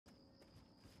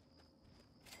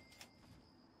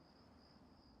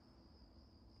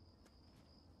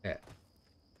Yeah.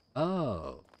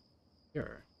 Oh,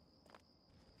 sure.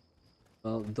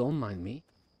 Well, don't mind me.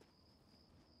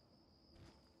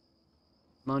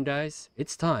 Come on, guys.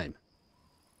 It's time.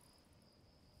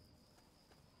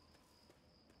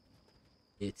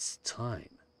 It's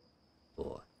time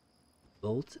for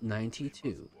Volt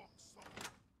 92.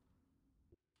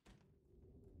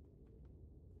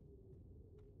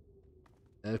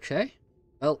 Okay.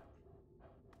 Well,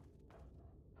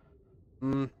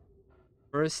 mm,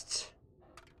 first,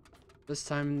 first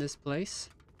time in this place,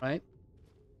 right?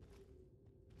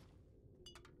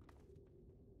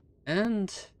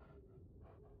 And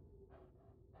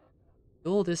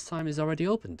door this time is already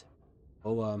opened.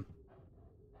 Oh,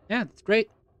 yeah, that's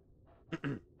great.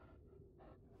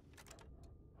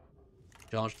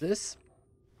 Charge this.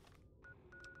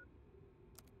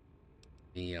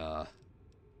 The,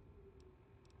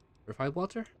 purified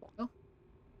water? Oh,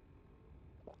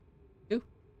 two.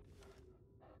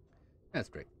 That's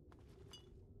great.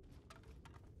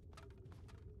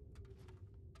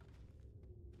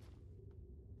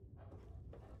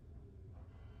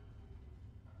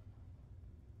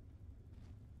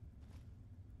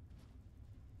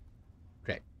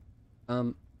 Great.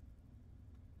 Um,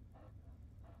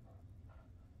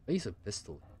 I use a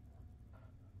pistol.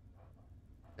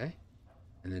 Okay.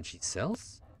 Energy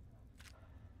cells?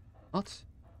 What?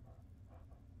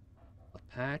 A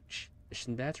patch?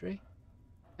 Mission battery?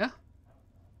 Yeah.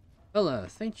 Well,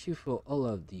 thank you for all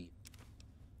of the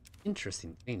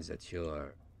interesting things that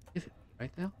you're giving me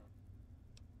right now.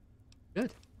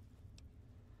 Good.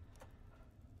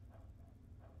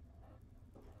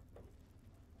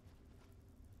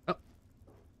 Oh,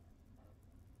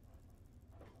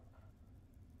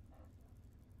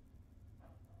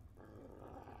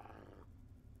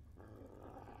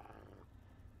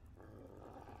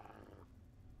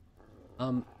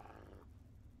 um,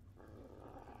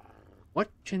 what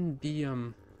can be,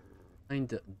 behind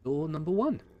the door number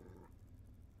one?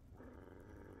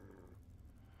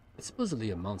 It's supposedly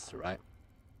a monster, right?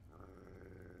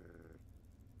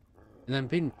 And I'm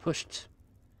being pushed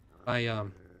by,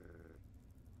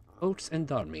 oats and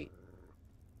dog meat.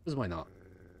 Because why not?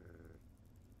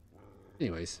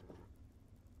 Anyways.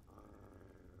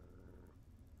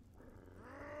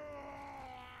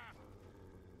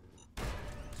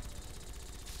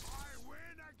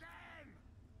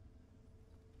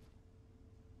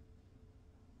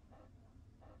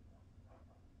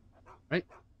 Right?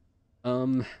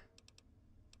 Um,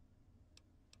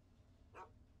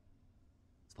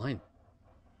 it's fine.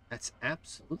 That's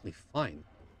absolutely fine.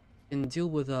 Can deal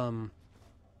with, them.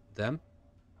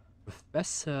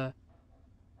 Professor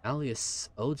alias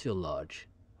Audio Lodge.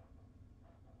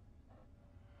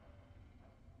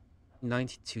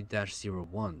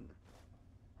 92-01.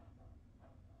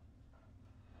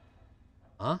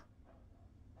 Huh?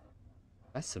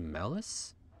 Professor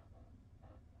Malice?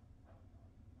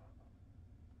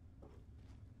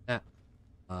 That,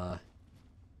 uh,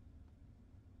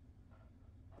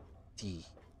 D.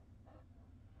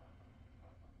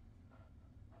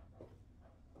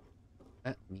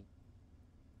 That me.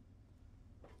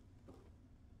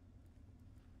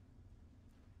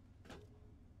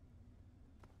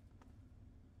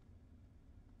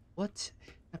 What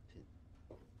happened?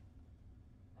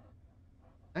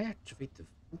 I activate the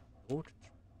full board.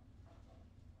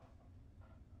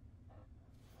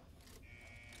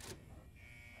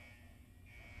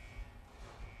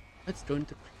 Let's join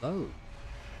the close.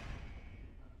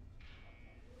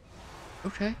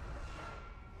 Okay.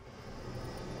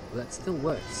 Well, that still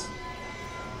works.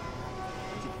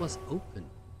 It was open.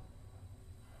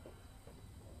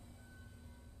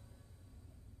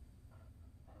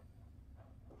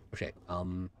 Okay,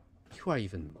 before I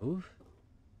even move,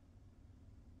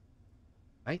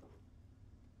 right?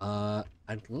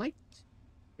 I'd like to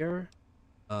hear,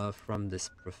 from this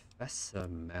Professor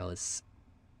Malice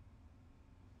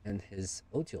and his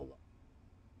audio log.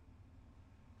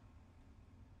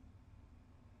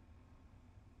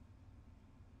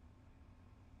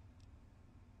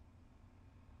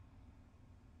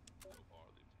 So far,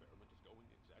 the experiment is going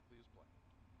exactly as planned.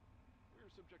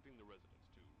 We're subjecting the residents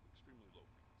to extremely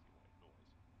low-frequency white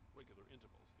noise, regular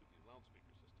intervals through the loudspeaker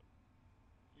system.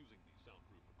 Using the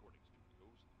soundproof recording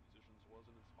studios, the musicians was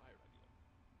an inspired idea.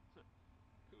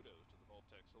 Kudos to the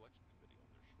Vault-Tec selection committee on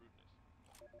their shrewdness.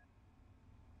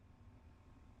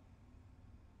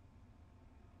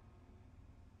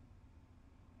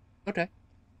 Okay.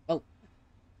 Well,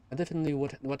 I definitely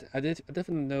I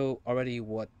definitely know already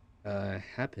what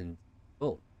happened.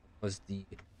 Oh, was the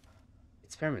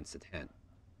experiments at hand.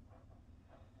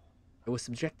 I was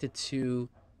subjected to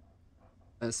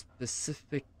a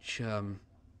specific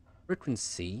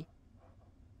frequency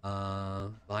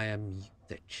via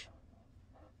mutage.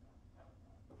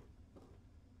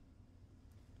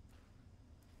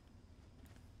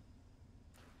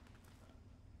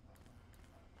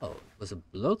 Oh, it was a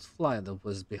bloatfly that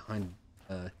was behind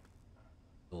the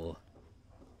door.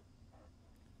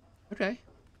 Okay.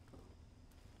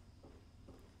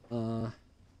 What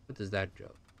does that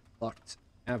show? Locked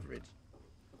average.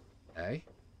 Okay.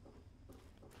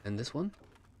 And this one?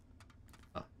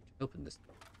 Ah, you can open this.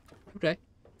 Okay.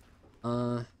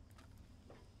 So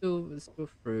let's go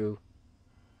through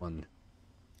one.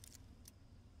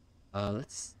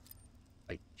 Let's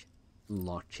like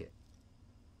launch it.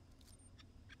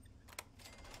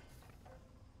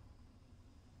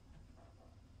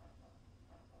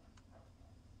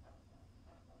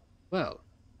 Well,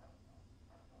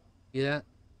 see that?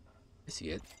 I see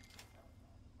it.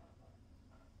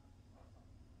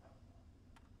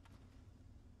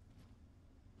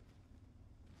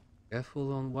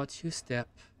 Careful on what you step.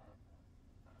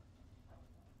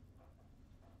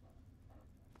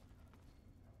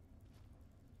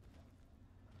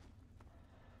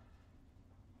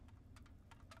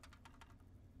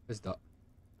 Where's the...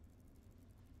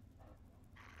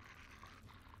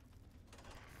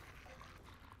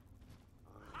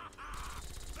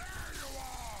 There you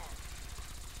are!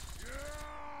 Yeah!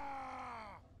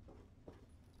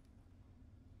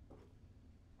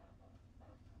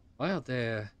 Why are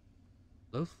there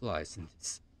blowflies in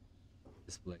this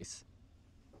place?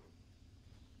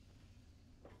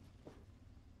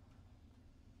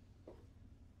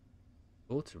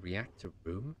 Go to reactor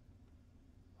room.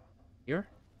 Here?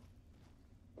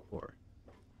 Or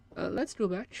let's go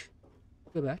back.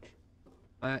 Go back.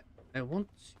 I want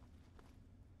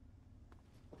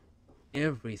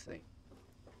everything.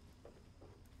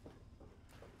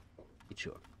 Be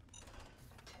sure.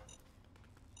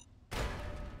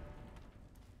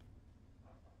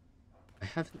 I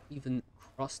haven't even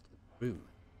crossed the room.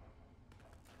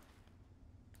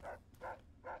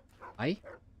 Why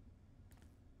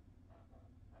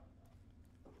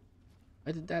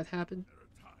did that happen?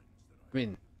 I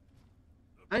mean,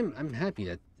 I'm happy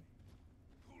that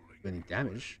didn't do any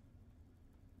damage.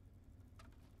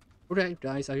 Okay,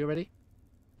 guys, are you ready?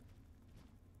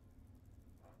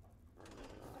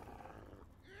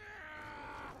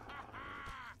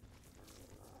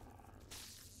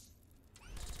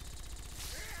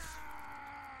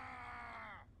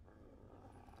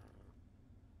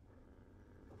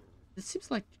 It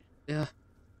seems like, yeah,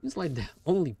 seems like the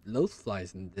only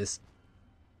blowflies in this.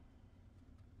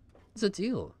 What's the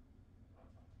deal?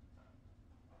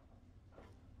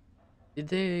 Did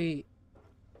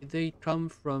they come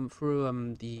from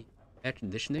through the air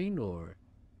conditioning or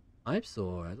pipes,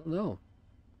 or I don't know.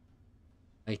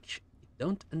 I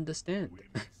don't understand.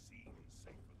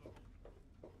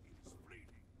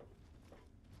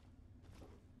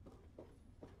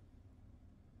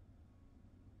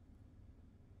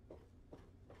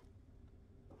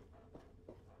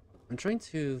 I'm trying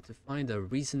to find a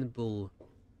reasonable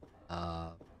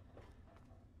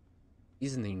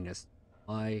reasoning as to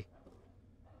why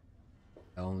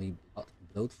I only got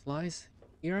bloatflies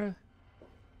here.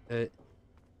 But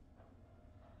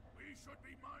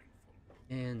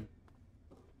and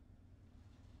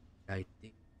I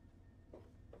think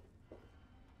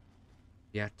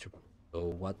reactor. So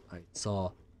what I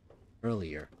saw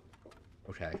earlier.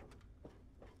 Okay.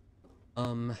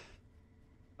 Well,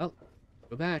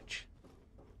 go back.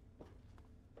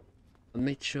 I'll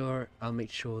make sure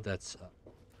that's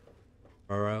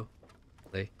thorough.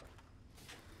 Play.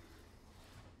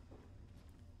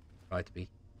 Try to be.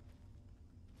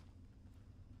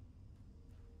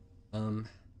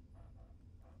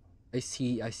 I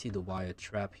see the wire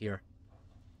trap here.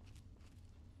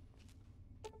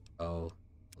 Oh, I'll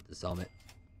disarm it.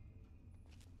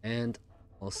 And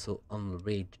also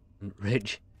unrig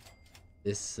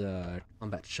this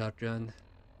combat shotgun.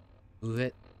 Move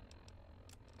it.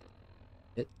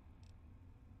 Hit.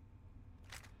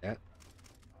 That.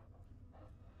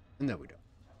 And there we go.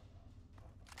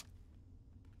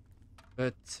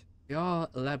 But there are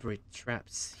elaborate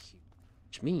traps here,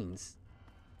 which means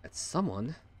that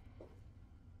someone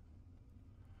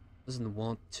doesn't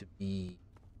want to be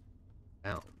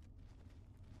found.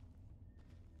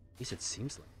 At least it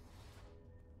seems like.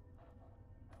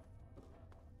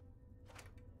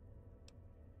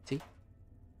 See?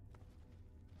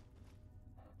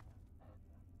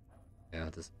 Yeah,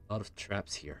 there's a lot of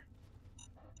traps here.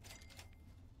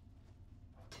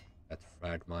 Got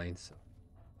frag mine, so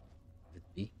could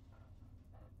it be?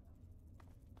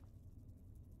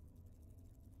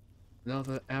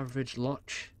 Another average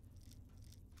launch.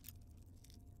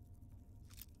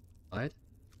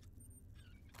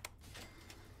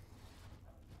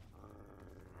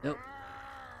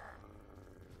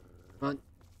 Come on.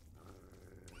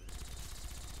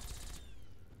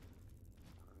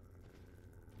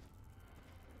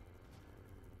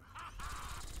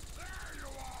 There you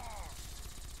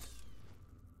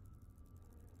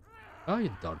are! Oh, you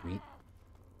dog meat.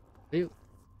 You.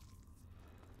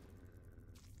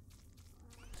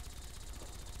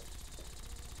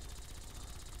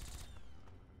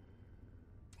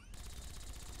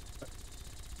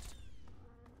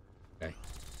 Okay.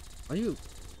 Are you?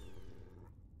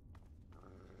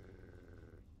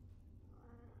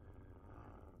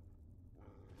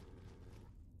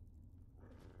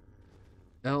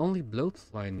 Only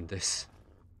bloatfly in this.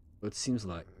 What it seems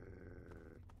like.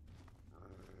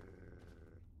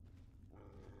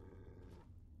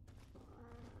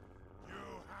 You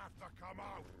have to come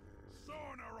out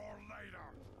sooner or later.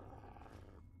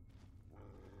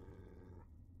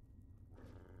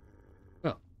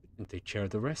 Well, we can take care of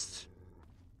the rest.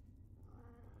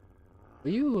 Are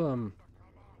you are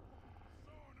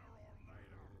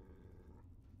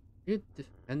you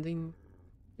defending,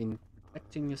 I mean,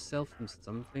 protecting yourself from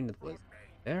something that was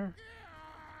there?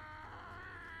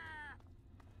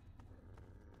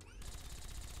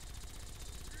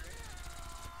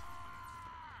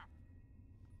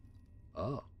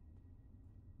 Oh,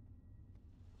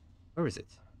 where is it?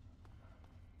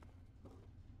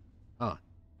 Ah,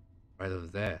 right over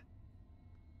there.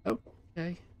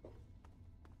 Okay,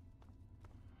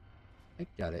 I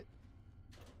got it.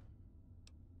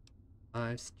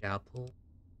 Scalpel.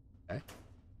 Okay.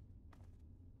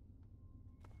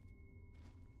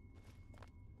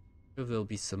 Sure there'll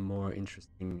be some more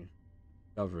interesting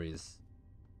discoveries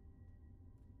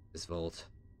in this vault.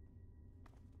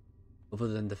 Other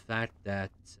than the fact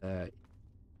that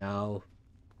now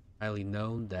highly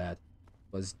known that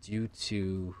was due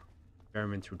to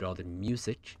experiment regarding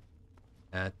music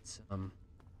at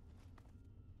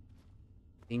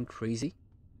being crazy,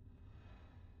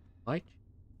 like,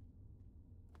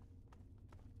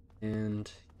 and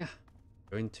yeah,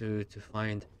 going to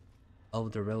find all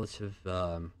the relative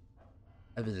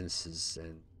evidences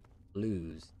and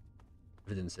clues,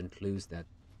 evidence and clues that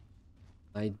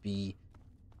might be,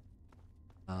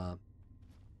 uh,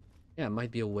 yeah, might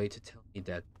be a way to tell me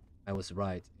that I was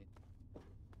right in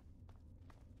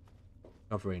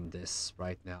covering this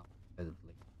right now,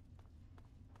 incredibly.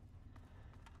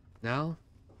 Now,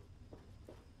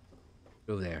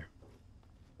 go there.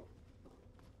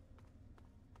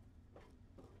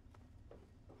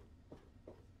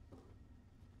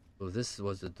 So this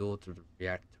was the door to the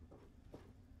reactor.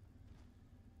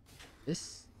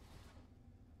 This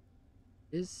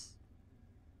is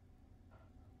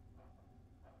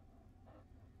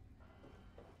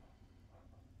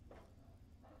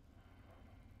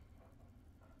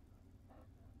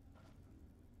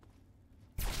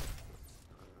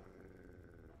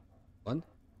one.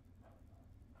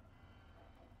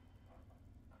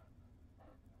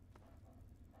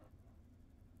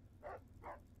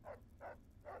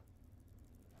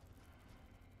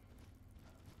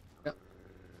 Yep,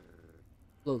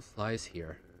 float flies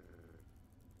here.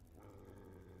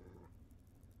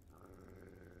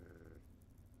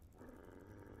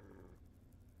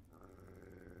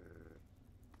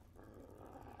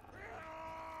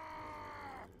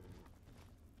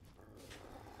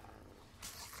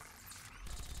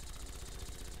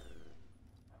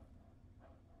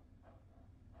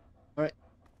 All right,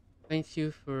 thank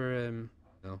you for you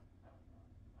know,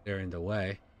 clearing the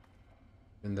way.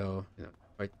 Even though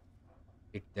quite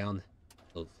kick down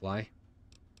float fly.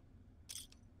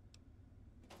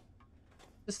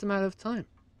 Just a matter of time,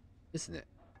 isn't it?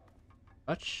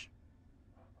 Touch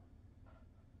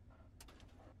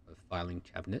a filing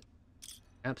cabinet.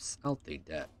 Perhaps I'll take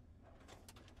that.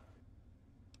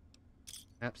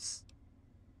 Perhaps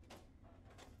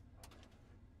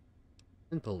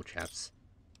simple chaps.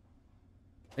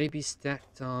 Maybe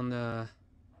stacked on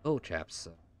bow chaps.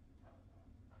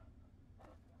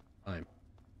 Time.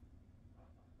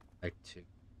 Like to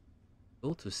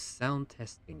go to sound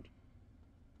testing.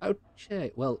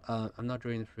 Okay. Well, I'm not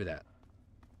going through that.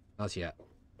 Not yet.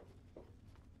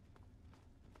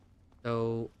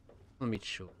 So let me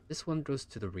show. This one goes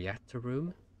to the reactor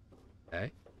room.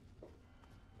 Okay.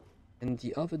 And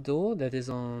the other door that is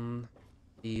on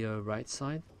the right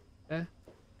side there,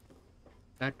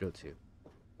 that go to.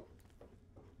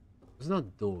 It's not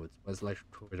a door, it was like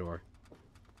a corridor.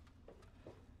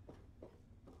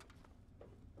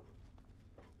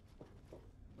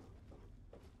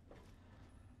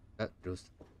 That goes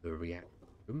to the reactor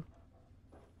room.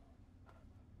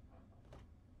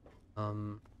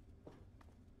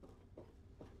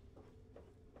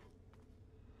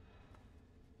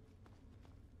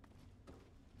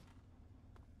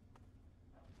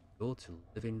 door to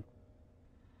living.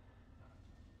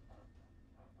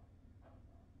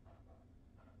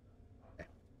 Okay,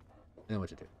 I know what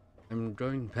to do. I'm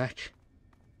going back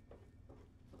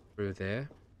through there.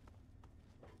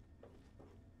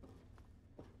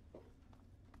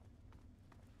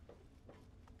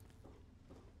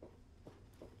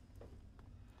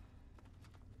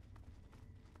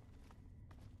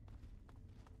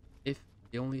 If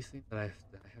the only thing that I have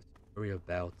to worry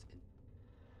about in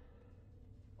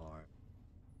are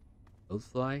both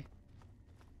fly,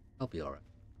 I'll be alright.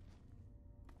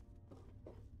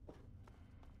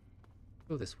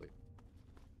 Go this way.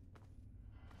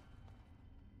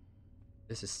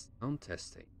 This is sound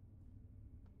testing.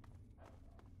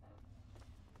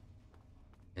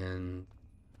 And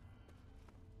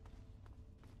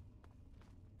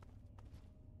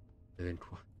living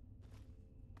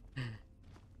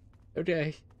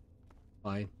okay,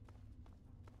 fine.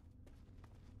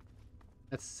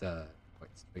 That's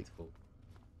quite straightforward.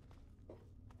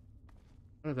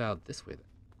 What about this way then?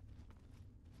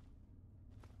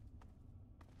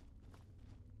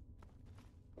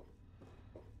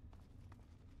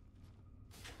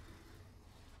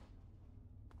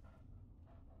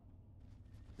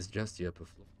 It's just the upper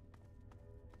floor.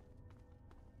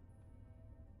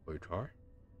 For your car?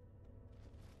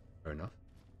 Fair enough.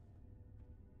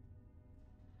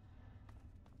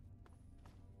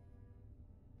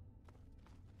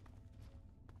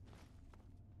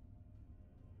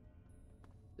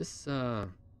 This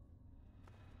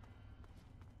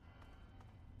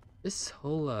this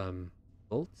whole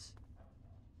vault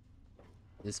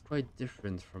is quite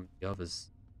different from the others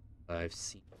I've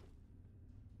seen.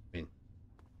 I mean,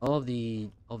 all of the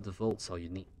vaults are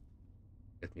unique.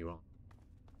 Don't get me wrong.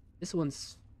 This one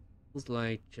feels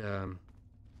like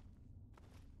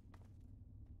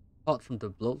apart from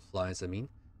the bloatflies, I mean,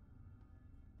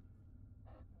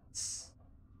 it's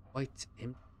quite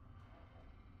empty.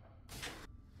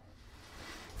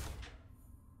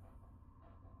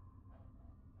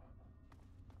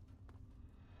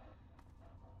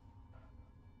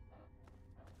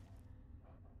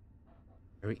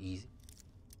 Very easy.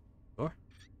 Sure.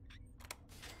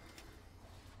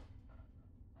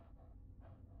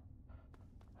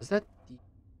 Is that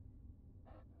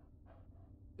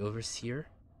the overseer?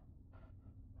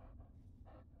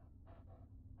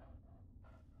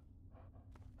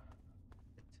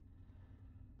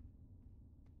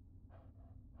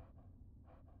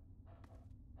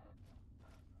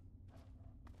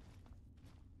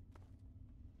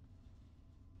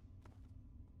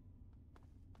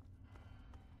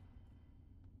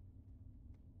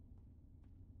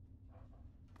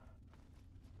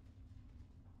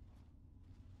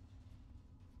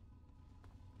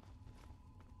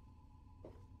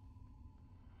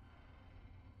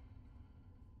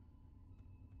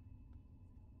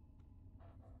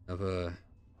 Of a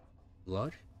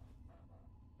blood?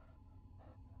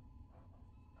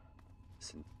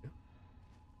 Listen to.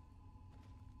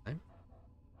 Time.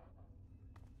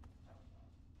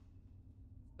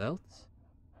 Belt.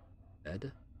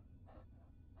 Bed.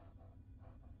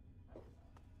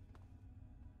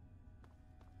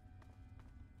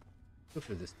 Go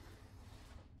for this.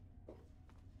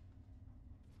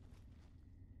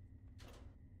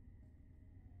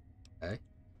 Okay.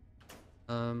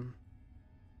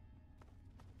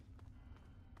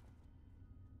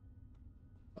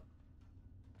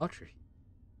 Archer.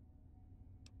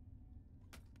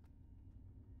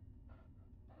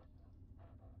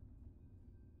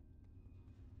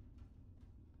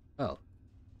 Well,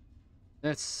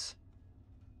 that's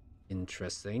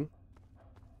interesting.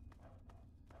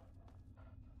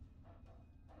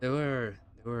 There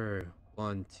were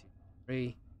one, two,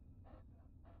 three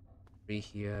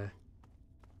here,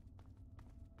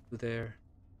 two there,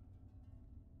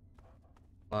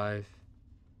 five.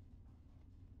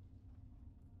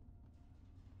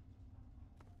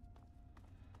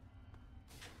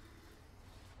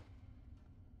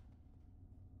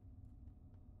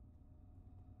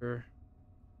 Sure.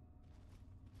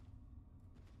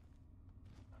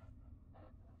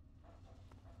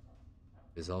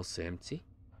 Is also empty.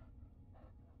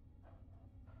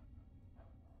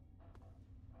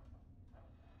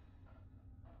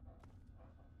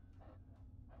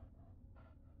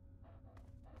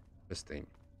 Interesting.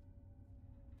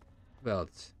 About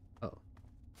oh.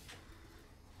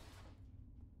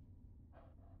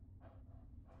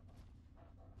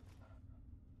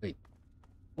 Wait.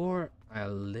 Or I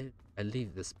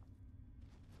leave this.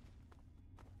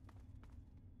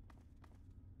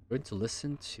 I'm going to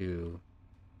listen to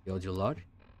the audio log.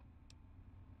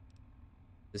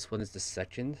 This one is the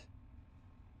second.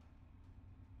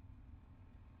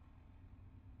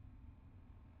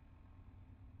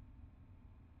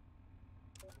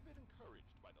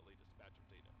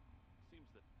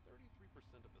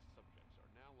 of the subjects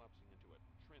are now lapsing into a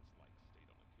trance-like state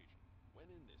on occasion. When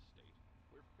in this state,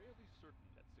 we're fairly certain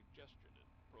that suggestion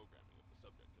and programming of the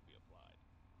subject can be applied.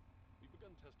 We've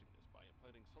begun testing this by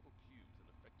implanting subtle cues in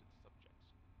affected subjects,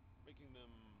 making them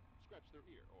scratch their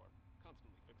ear or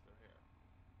constantly fix their hair.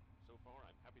 So far,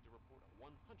 I'm happy to report a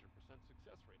 100%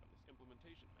 success rate on this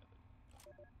implementation method.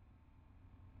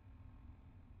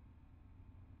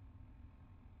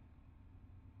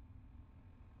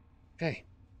 Okay.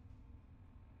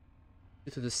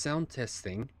 Due to the sound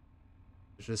testing,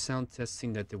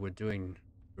 that they were doing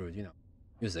through,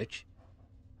 music,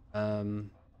 they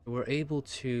were able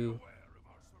to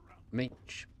make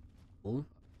people,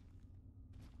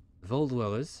 Vault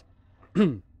dwellers,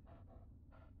 do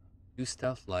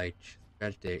stuff like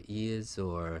scratch their ears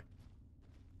or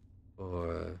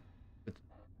put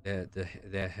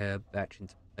their hair back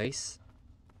into place.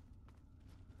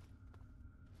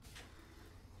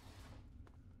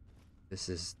 This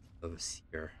is the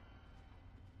overseer.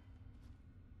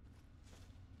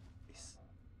 Nice.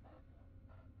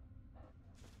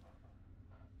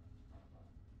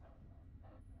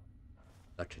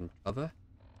 Touch and cover.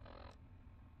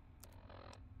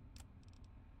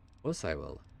 Of course I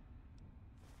will.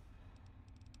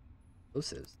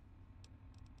 Explosives.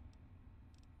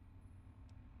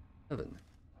 7.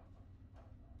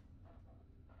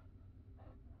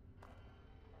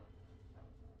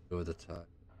 Over the top.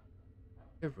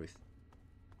 Everything.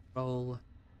 Roll.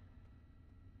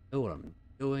 Know what I'm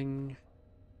doing.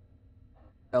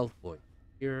 Health boy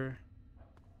here.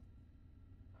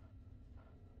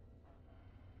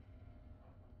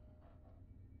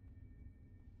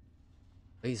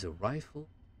 Laser rifle.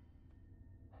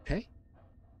 Okay.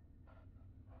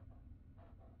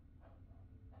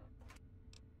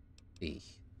 The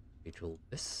fatal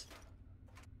this.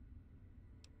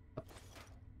 Up.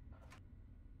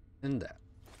 And that.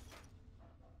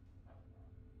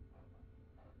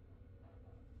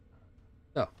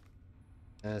 So,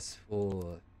 as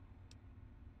for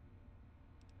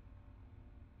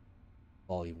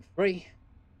volume 3,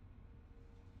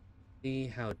 see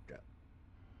how it goes.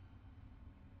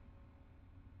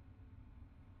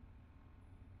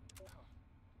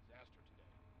 Disaster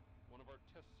today. One of our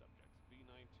test subjects,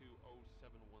 V920717,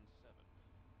 was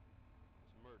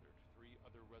murdered. 3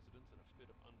 other residents in a fit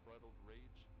of unbridled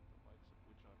rage, the likes of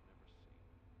which I've never seen.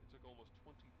 It took almost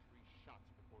 23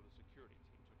 shots before the security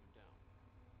team took him down.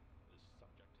 This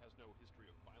subject has no history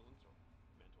of violence or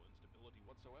mental instability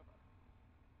whatsoever.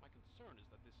 My concern is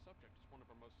that this subject is one of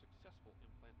our most successful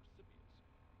implant recipients,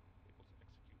 able to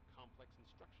execute complex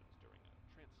instructions during a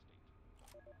trance state.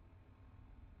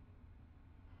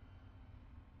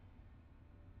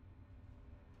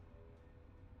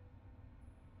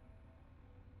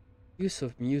 Use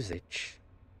of music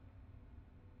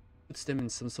puts them in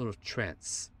some sort of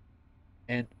trance,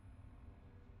 and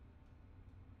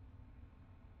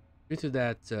due to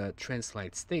that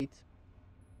trance-like state,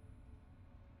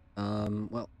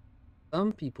 well,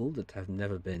 some people that have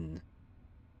never been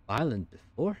violent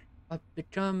before have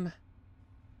become,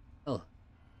 well,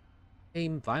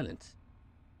 became violent.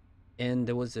 And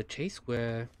there was a case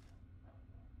where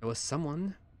there was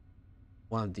someone,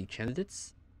 one of the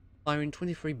candidates, firing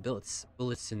 23 bullets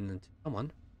into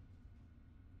someone.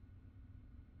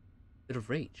 Bit of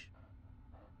rage.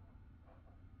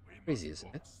 Crazy,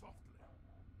 isn't it?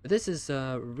 But this is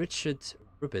Richard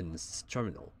Rubin's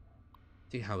terminal.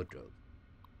 See how it goes.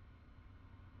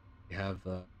 We have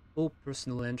 4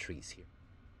 personal entries here.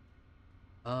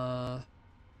 Go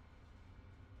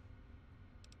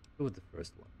with the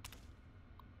first one.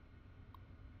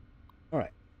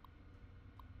 Alright.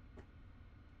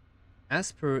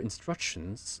 As per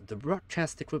instructions, the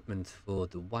broadcast equipment for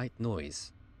the white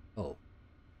noise. Oh.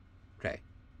 Okay.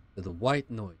 So the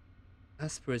white noise.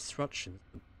 As per instructions,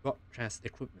 the broadcast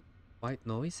equipment white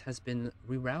noise has been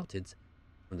rerouted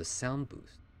from the sound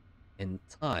booth and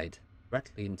tied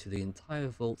directly into the entire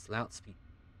Vault's loudspeaker.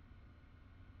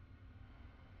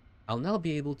 I'll now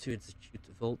be able to execute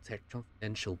the Vault-Tec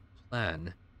Confidential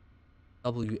Plan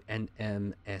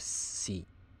WNMSC.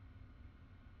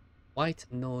 White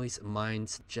Noise Mind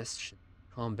Suggestion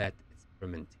Combat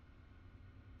Experimentation.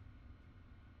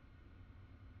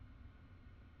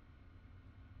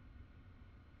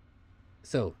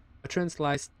 So, a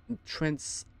trance-like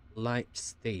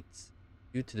state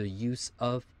due to the use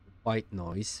of white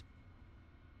noise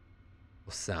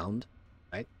or sound,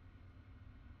 right?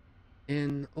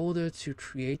 In order to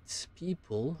create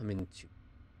people,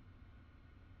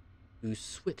 to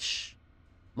switch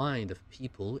mind of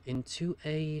people into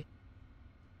a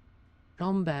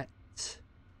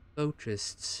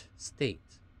combat-focused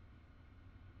state.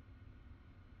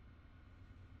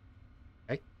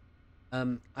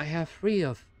 I have three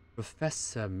of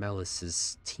Professor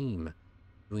Melis's team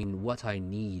doing what I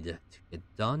need to get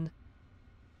done,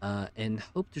 and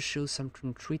hope to show some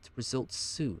concrete results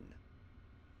soon.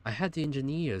 I had the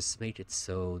engineers make it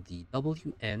so the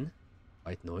WN,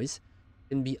 white noise,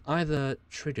 can be either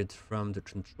triggered from the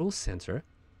control center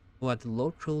or at the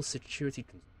local security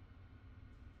console.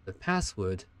 The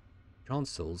password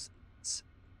consoles is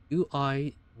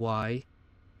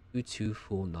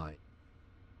UIY2249.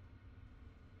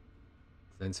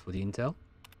 Thanks for the intel.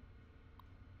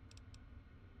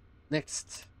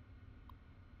 Next.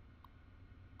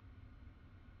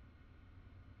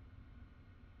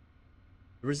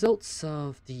 The results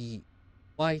of the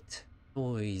white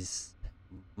noise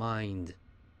mind.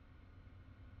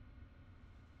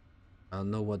 I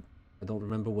don't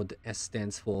remember what the S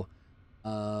stands for.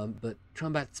 But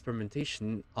combat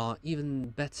experimentation are even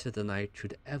better than I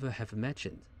could ever have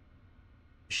imagined.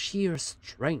 The sheer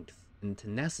strength and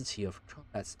tenacity of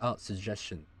combat's art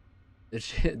suggestion. The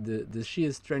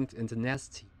sheer strength and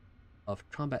tenacity of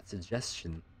combat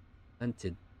suggestion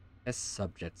planted test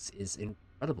subjects is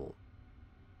incredible.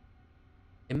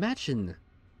 Imagine.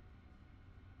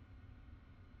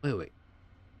 Wait.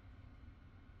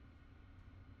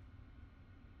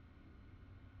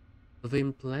 They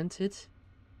implanted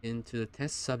into the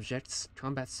test subject's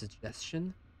combat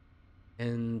suggestion,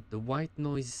 and the white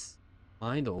noise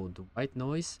mind, or the white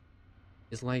noise,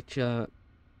 is like a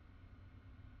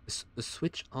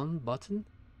switch on button.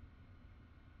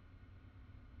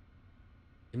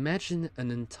 Imagine an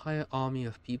entire army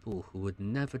of people who would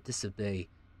never disobey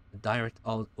a direct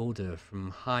order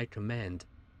from high command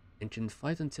and can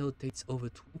fight until it takes over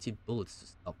 20 bullets to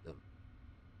stop them.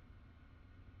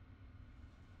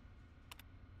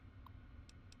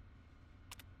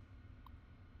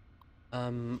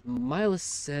 Miles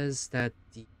says that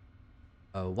the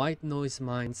white noise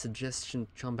mind suggestion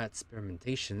combat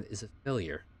experimentation is a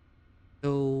failure.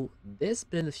 So there's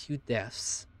been a few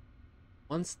deaths.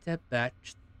 One step back,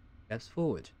 steps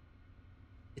forward.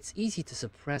 It's easy to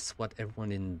suppress what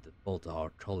everyone in the vault are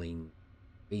calling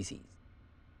crazies.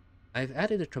 I've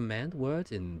added a command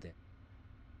word in the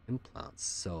implants,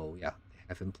 so yeah, they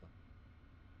have implants.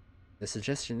 The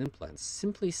suggestion implants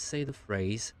simply say the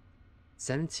phrase,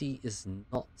 "Sanity is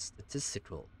not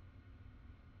statistical."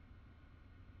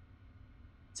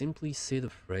 Simply say the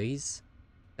phrase,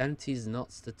 "Sanity is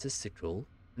not statistical,"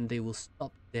 and they will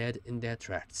stop dead in their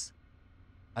tracks.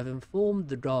 I've informed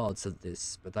the guards of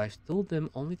this, but I've told them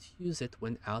only to use it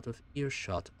when out of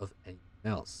earshot of anyone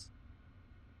else.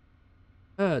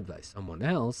 Heard by someone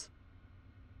else,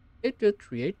 it could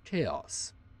create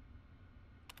chaos.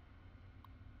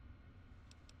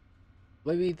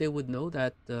 Maybe they would know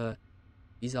that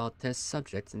these are test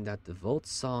subjects and that the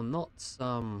vaults are not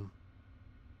some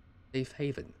safe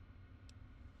haven.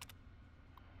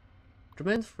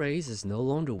 Command phrase is no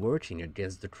longer working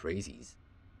against the crazies.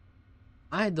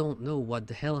 I don't know what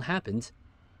the hell happened,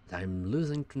 but I'm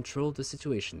losing control of the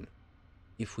situation.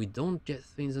 If we don't get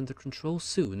things under control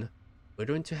soon, we're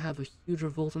going to have a huge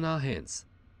revolt on our hands.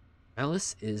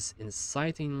 Alice is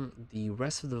inciting the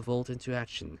rest of the Vault into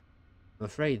action. I'm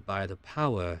afraid by the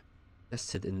power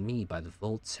vested in me by the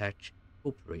Vault Tech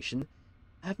Corporation,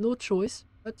 I have no choice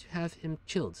but to have him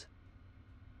killed.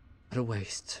 What a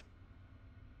waste.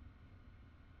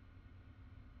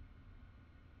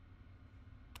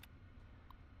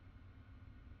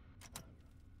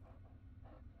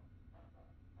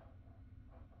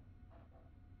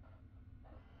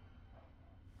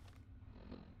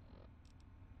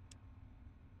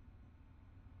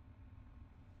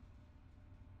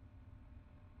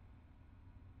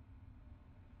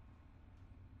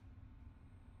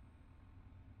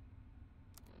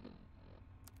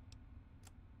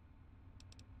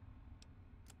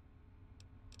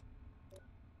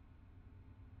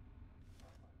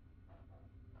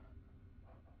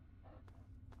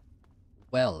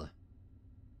 Well,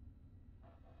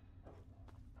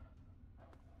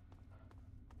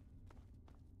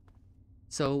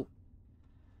 so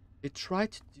they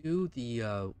tried to do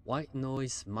the white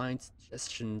noise mind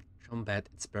suggestion combat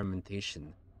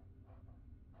experimentation.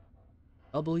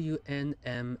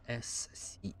 WNMSCE.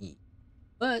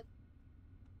 But,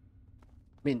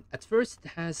 I mean, at first it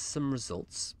has some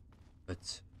results,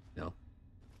 but, you know,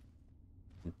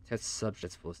 test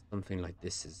subjects for something like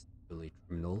this is really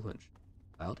criminal and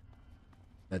allowed.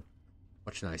 But,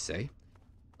 what should I say?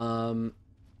 And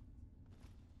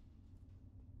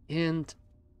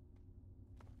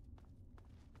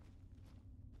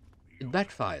it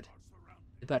backfired.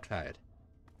 It backfired.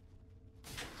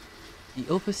 The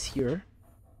overseer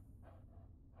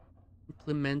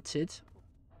implemented,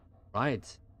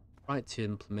 right, tried to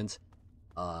implement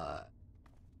a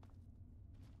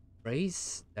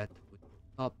phrase that would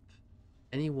stop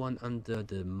anyone under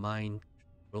the mind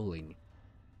controlling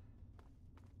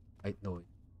white noise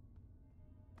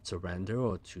surrender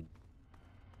or to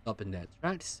stop in their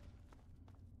tracks.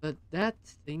 But that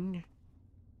thing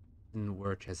didn't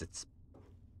work as it's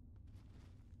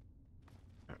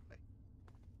apparently.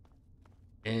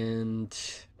 And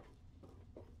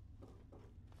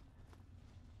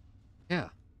yeah,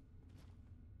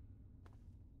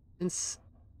 since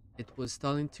it was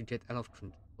starting to get out of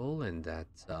control and that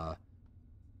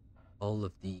all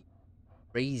of the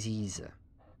crazies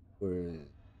were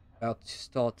about to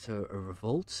start a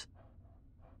revolt,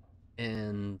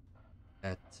 and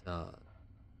that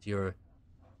Tyr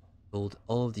told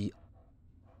all of the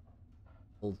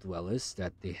old dwellers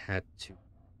that they had to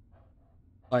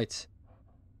fight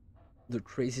the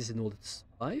crazies in order to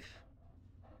survive.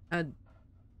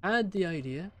 Had the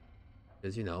idea,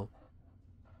 because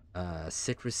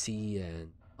secrecy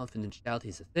and confidentiality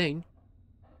is a thing,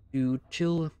 to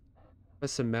kill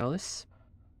Professor Malice,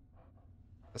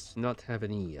 as to not have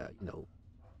any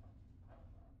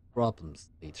problems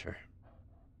later.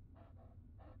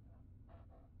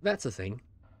 That's a thing.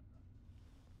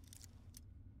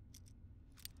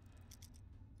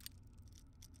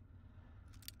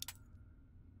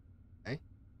 Okay.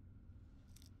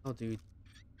 How do you...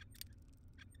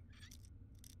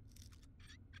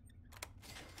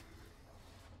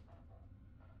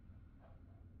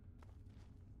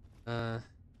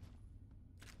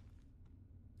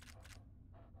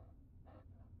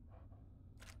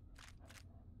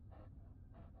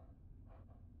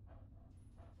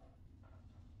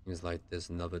 Seems like there's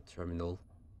another terminal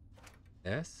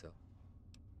there, so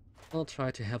I'll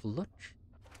try to have a look.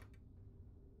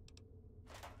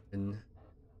 And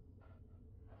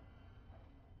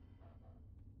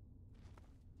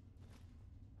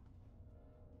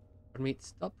pardon me,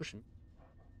 stop pushing.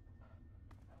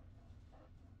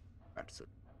 Right, so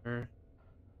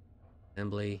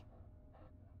assembly,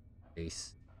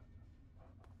 base,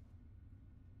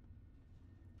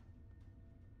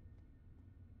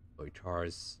 toy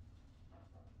cars.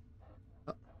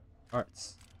 Oh,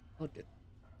 parts. Look at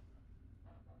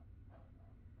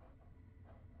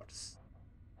parts.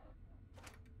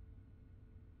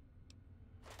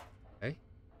 Okay.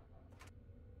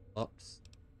 Box.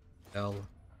 L.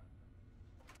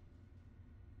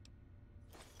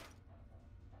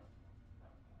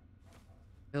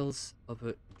 Tales of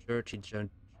a dirty Town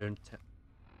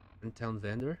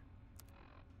vendor.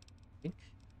 I think.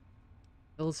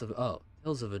 Tales of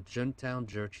a Juntown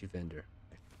jerky vendor.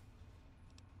 Okay.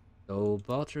 So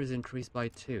barter is increased by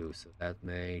 2, so that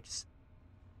makes...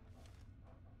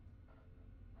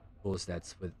 Of course,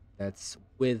 that's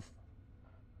with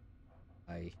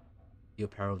the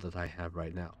apparel that I have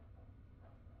right now.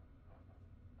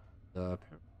 The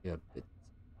apparently a bit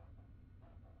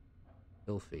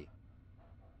filthy.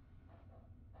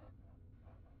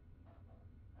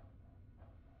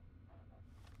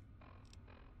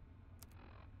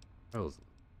 Apparel's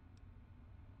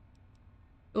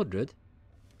still good.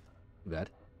 Too bad.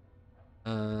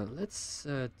 Let's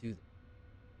do...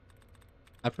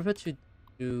 I prefer to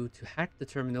hack the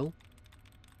terminal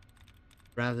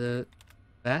rather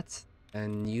that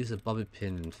and use a bobby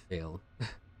pin and fail.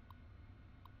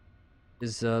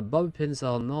 Because bobby pins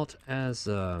are not as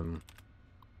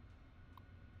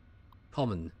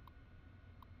common,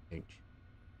 I think.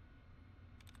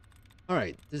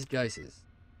 Alright, this guy says...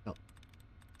 No.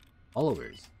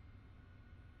 Followers.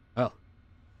 Well.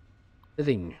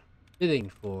 Fitting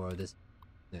for this...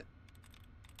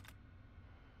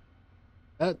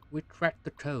 But we cracked the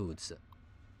codes.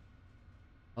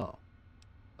 Oh.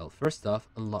 Well, first off,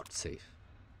 unlocked safe.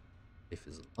 Safe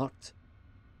is unlocked.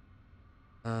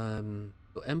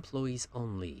 So employees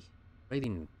only.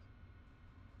 Rating.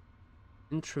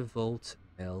 Intravolt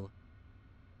L.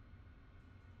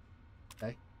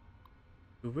 Okay.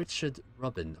 To Richard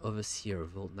Robin, Overseer of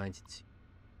Vault 92.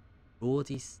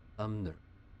 Gordy Sumner.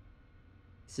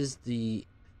 This is the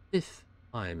 5th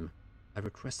time I've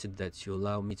requested that you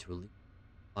allow me to release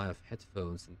a supply of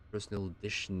headphones and personal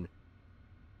edition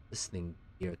listening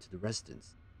gear to the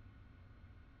residents.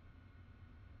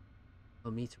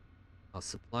 Allow me to a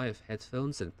supply of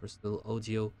headphones and personal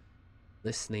audio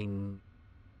listening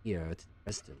gear to the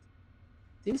residents.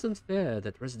 It seems unfair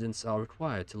that residents are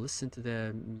required to listen to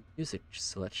their music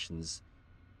selections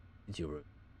in your room.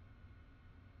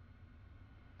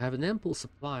 I have an ample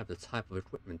supply of the type of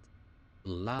equipment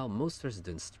to allow most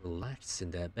residents to relax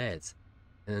in their beds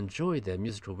and enjoy their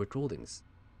musical recordings.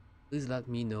 Please let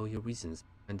me know your reasons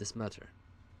behind this matter.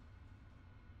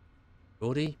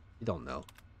 Gordy, You don't know.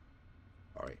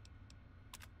 Sorry.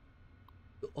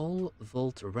 To all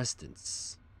Vault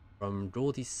residents, from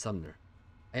Brody Sumner,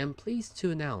 I am pleased to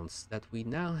announce that we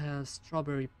now have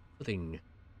strawberry pudding.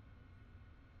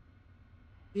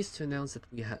 Pleased to announce that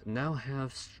we now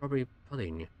have strawberry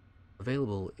pudding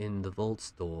available in the Vault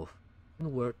store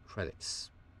in work credits.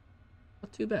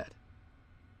 Not too bad.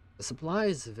 The supply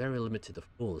is very limited, of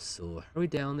course, so hurry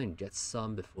down and get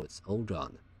some before it's all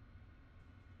gone.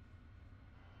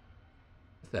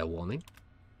 Fair warning.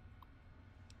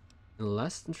 And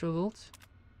last intro vault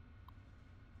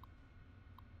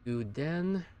to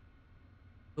Dan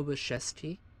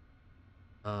Obashesky,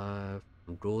 from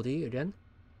Gordy again.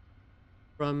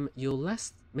 From your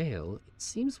last mail, it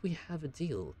seems we have a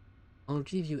deal. I'll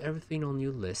give you everything on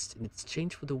your list in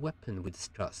exchange for the weapon we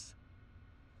discussed.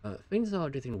 Things are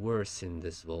getting worse in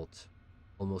this vault.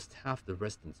 Almost half the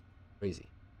residents are crazy.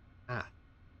 Half.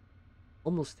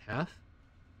 Almost half?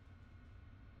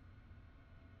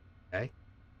 Okay.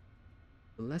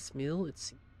 The last meal, it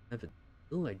seems to have a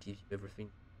deal. I give you everything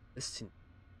listed.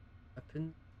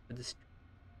 Weapon for this.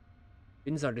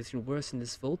 Things are getting worse in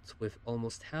this vault, with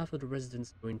almost half of the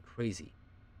residents going crazy.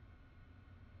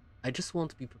 I just want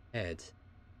to be prepared.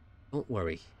 Don't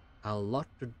worry. I'll lock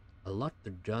the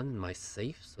gun in my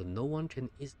safe so no one can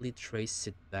easily trace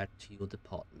it back to your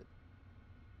department.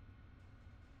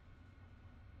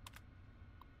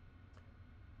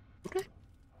 Okay.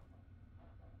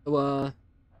 So,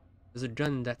 there's a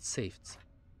gun that's safe.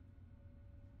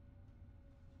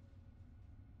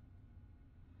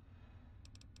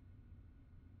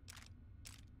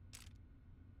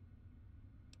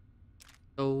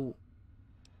 So,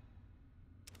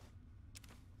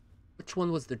 which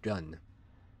one was the gun?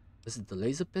 Was it the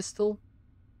laser pistol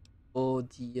or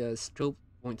the scope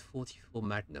 .44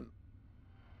 Magnum?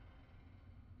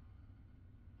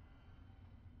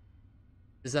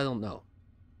 Because I don't know.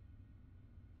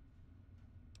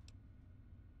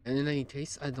 And in any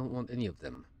case, I don't want any of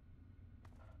them.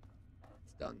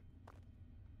 It's done.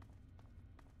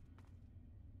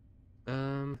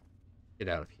 Get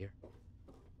out of here.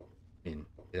 I mean,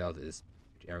 get out of this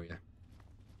area.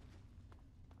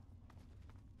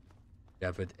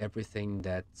 Gathered everything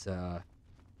that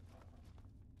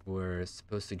we're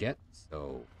supposed to get,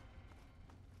 so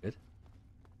good.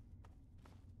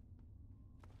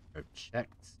 Are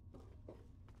checked.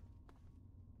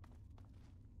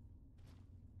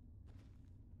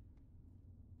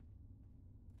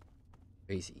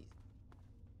 Crazies.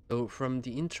 So from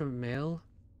the intra-mail,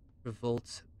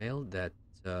 Revolt mail, that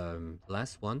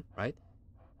last one, right?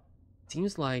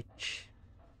 Seems like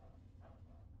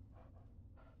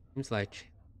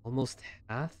almost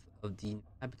half of the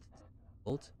inhabitants of the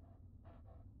Vault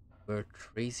were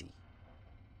crazy.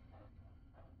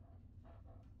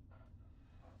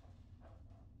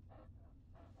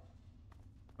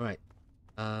 Alright.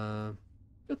 Go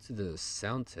to the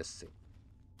sound testing.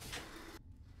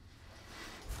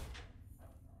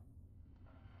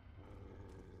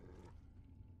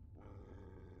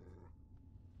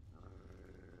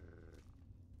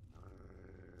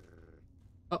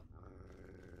 Oh,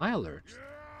 Mirelurks.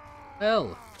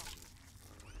 Hell,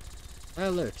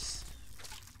 Mirelurks.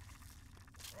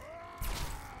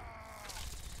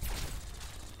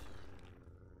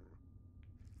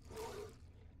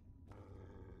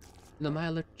 The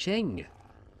Mirelurk Cheng.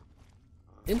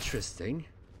 Interesting.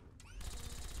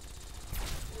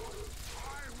 I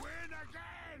win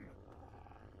again.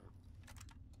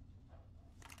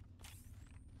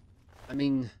 I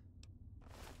mean,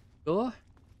 sure,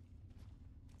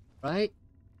 right?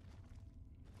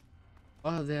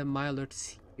 Are there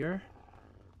Mirelurks here?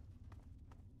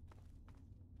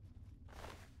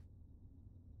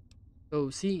 So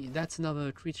see, that's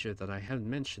another creature that I haven't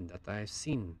mentioned that I've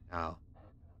seen now.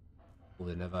 More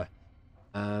than ever.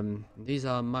 These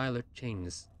are Mirelurk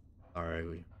chains. Are,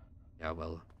 yeah,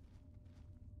 well,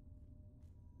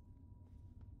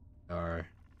 are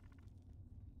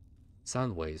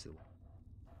sound waves.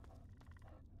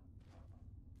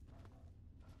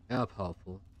 They are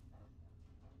powerful.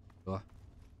 Sure.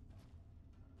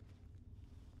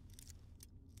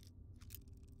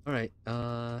 Alright,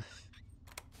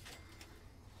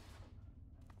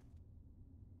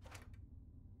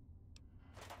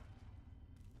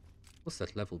 what's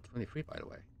that, level 23, by the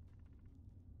way?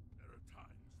 There are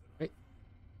times that Right.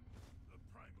 the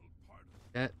primal part of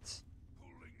That.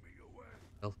 pulling me away.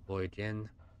 Health boy again.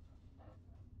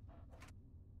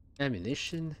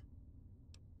 Ammunition.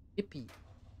 Hippie.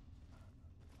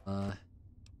 Missile.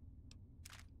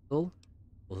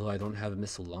 Although I don't have a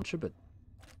missile launcher, but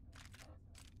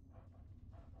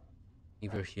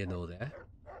neither here nor there.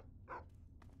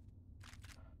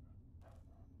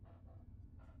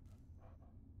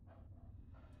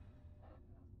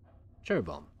 cherry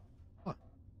bomb. Oh,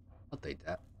 I'll take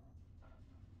that.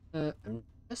 I'm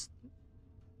just...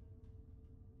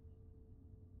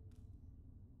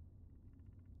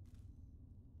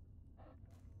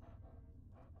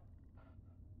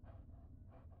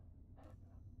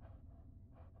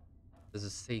 There's a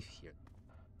safe here.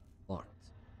 Marked.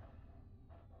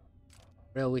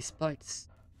 Railway spikes.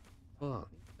 Oh,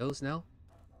 those now?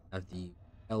 Have the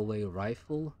railway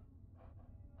rifle.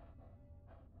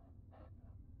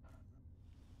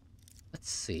 Let's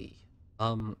see.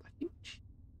 I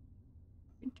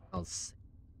think I'll say,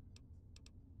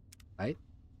 right?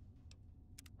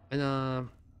 And I'll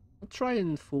try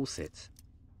and force it.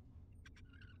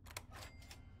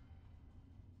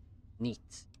 Neat.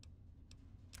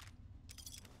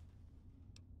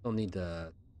 Don't need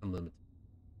the unlimited.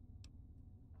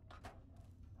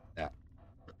 That.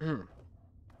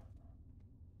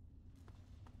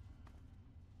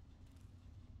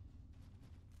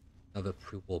 Another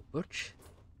pre-war butch.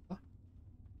 Huh?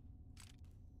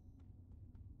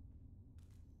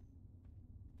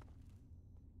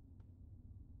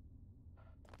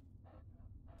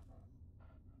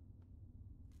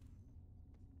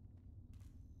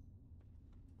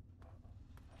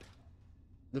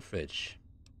 The fridge.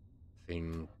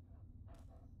 Thing.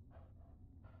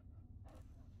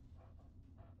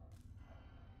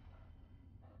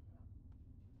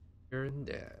 Here and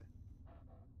there.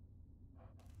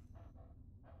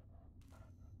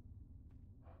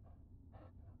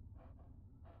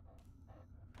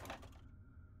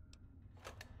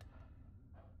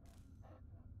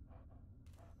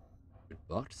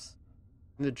 Box.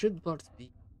 And the drip box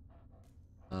be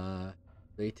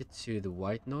related to the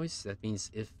white noise. That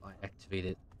means if I activate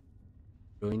it,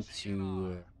 going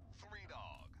to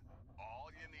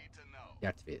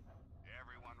deactivate it.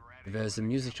 If there's a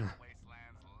music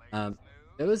there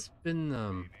has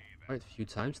been quite a few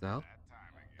times now.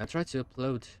 I tried to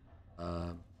upload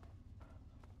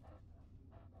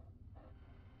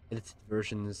edited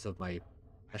versions of my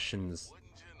sessions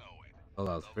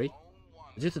Fallout 3.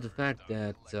 Due to the fact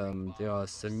that there are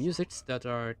some musics that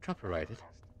are copyrighted.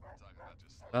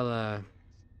 Well,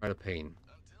 quite a pain.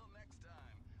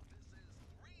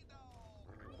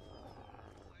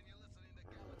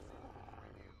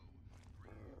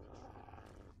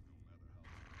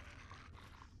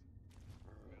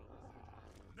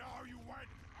 Now you went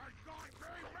and got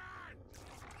me mad!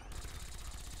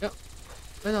 Yep,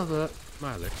 another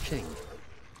Mirelurk chain.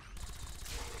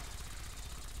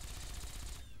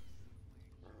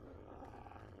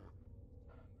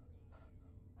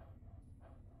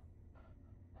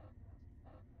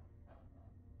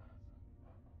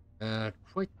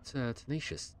 Quite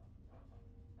tenacious.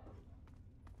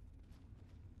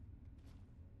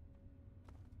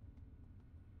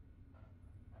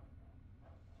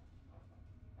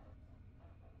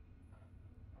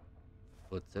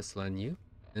 Put Tesla new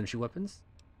energy weapons.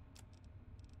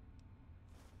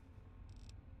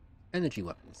 Energy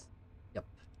weapons. Yep.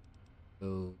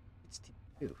 So it's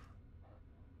T2.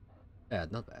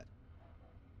 Bad, not bad.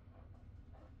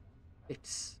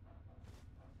 It's.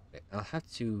 Okay, I'll have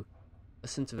to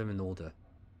listen to them in order.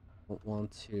 Won't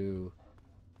want to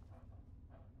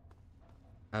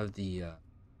have the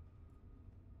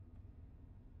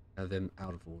have them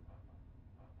out of order.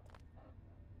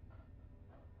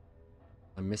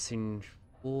 I'm missing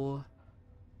 4,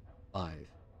 5.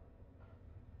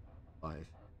 5.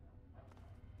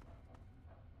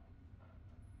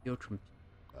 Your computer.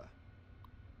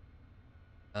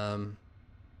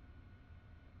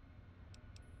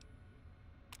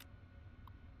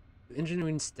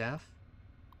 Engineering staff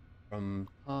from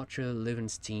Archer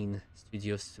Livenstein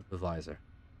Studio Supervisor.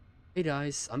 Hey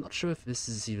guys, I'm not sure if this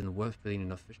is even worth putting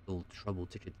an official trouble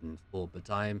ticket in for, but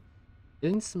I'm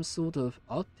getting some sort of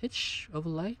out-pitch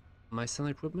overlay on my sound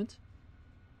equipment.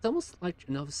 It's almost like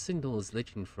another signal is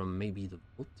leaking from maybe the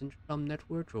Volt intercom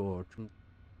network or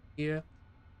here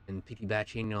and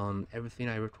piggybacking on everything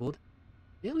I record.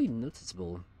 Barely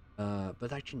noticeable,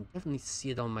 but I can definitely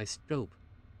see it on my scope.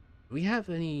 Do we have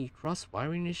any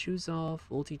cross-wiring issues or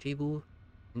faulty cable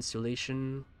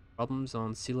installation problems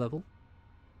on sea level?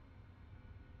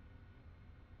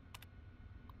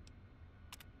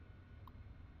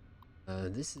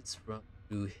 This is from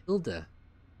Hilda.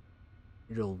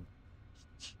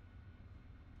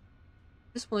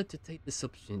 Just wanted to take this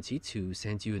opportunity to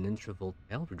send you an intravolt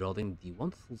mail regarding the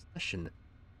wonderful session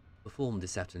performed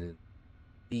this afternoon.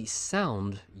 The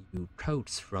sound you quote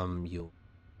from your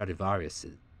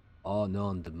Stradivariuses are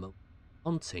none the most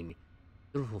haunting,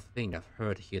 beautiful thing I've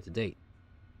heard here to date.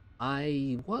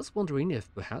 I was wondering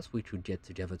if perhaps we could get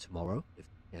together tomorrow, if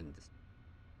we can.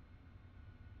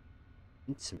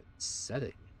 intimate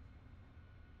setting.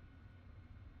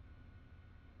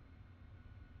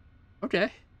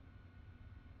 Okay.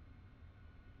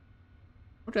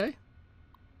 Okay.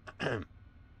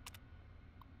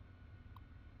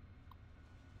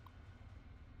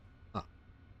 Ah,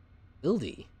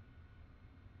 Hildy.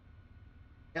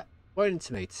 Yeah, quite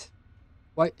intimate.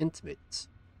 Quite intimate.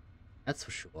 That's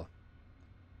for sure.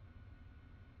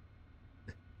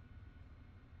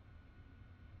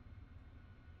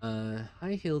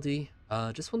 Hi Hildy.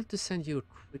 Just wanted to send you a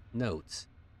quick note.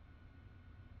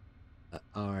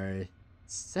 Our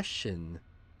session.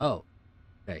 Oh,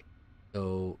 okay.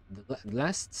 So the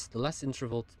last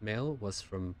introvert mail was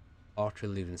from Arthur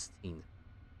Levenstein.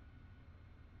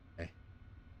 Okay.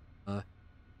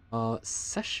 Our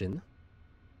session,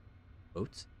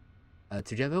 quote,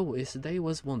 together yesterday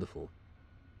was wonderful.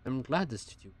 I'm glad the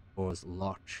studio was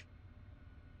large.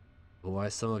 While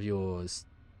some of your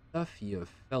stuffier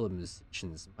fellow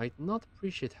musicians might not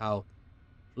appreciate how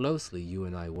closely you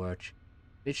and I work,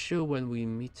 make sure when we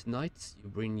meet tonight you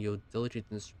bring your delicate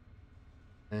instrument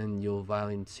and your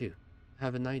violin too. I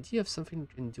have an idea of something you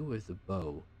can do with the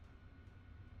bow.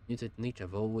 New technique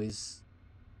I've always...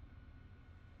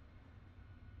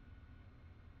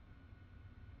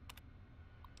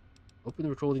 Open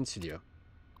recording studio.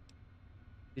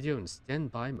 Video in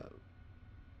standby mode.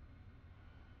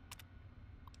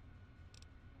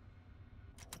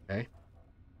 Okay.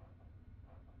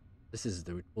 This is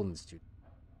the recording studio.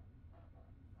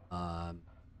 Have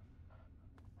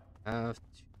to...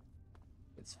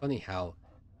 It's funny how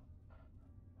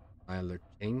Tyler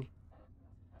King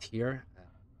here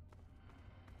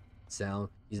sound,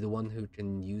 he's the one who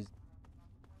can use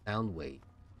sound wave.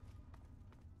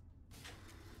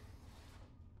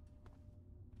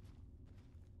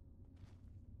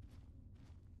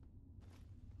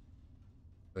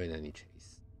 But in any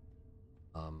case,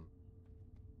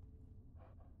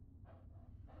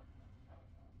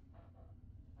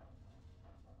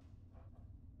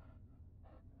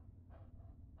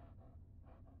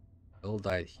 they all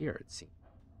died here, it seems.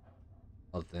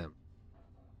 Of them.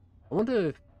 I wonder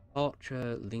if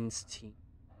Archer Lynn's team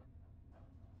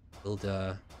build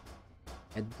a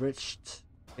head-bridged,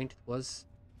 I think it was.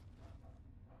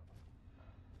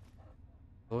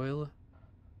 Oil.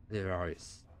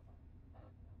 Various.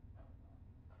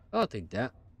 I'll take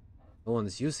that. No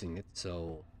one's using it,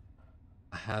 so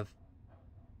I have...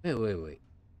 Wait.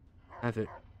 I have it.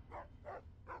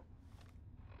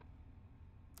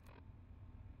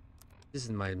 This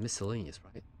is my miscellaneous,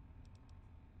 right?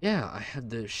 Yeah, I have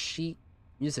the sheet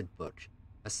music book,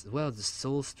 as well as the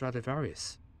Soul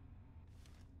Stradivarius.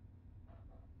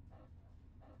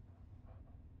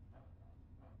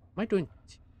 Am I doing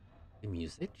the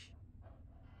music?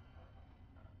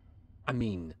 I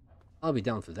mean, I'll be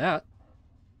down for that.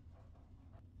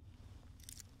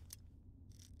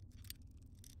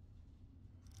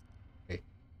 Okay,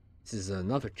 this is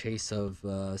another case of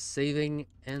saving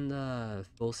and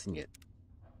forcing it.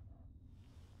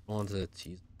 I wanted to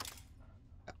use...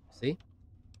 See?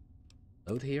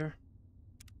 Load here.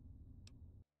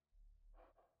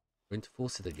 Going to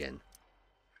force it again.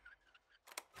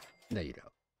 There you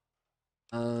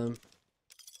go.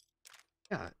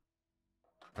 Yeah.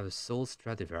 I have a Soul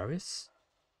Stradivarius.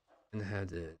 And I have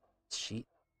the sheet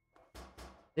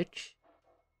stick.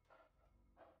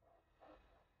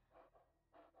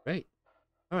 Great.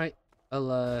 Alright.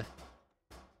 Come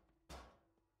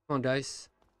on, guys.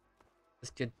 Let's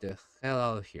get the hell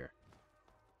out of here.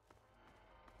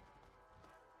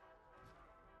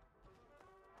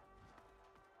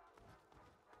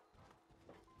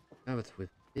 Now it's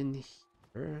within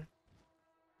here.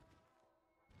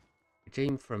 It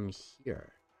came from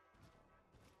here.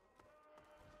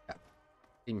 Yeah.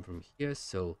 It came from here,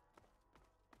 so...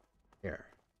 There.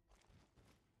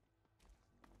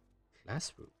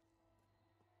 Classroom.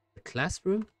 The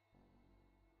classroom?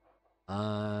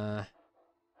 Let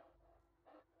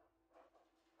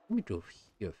me go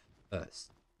here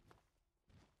first.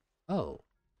 Oh.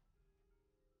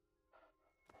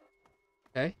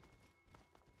 Okay.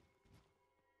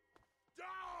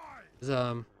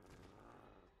 Die!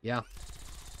 Yeah.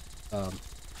 That was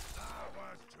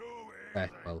too Okay,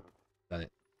 easy. well, done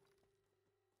it.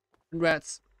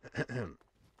 Congrats.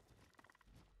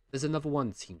 There's another one,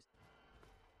 it seems.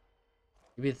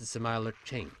 Maybe it's a mirelurk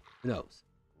chain. Who knows?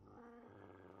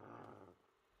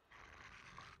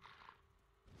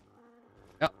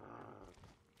 Yep.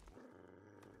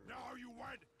 Now you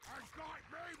went and got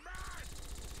me mad!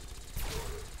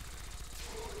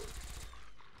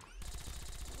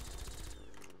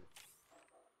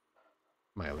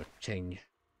 Mirelurk chain.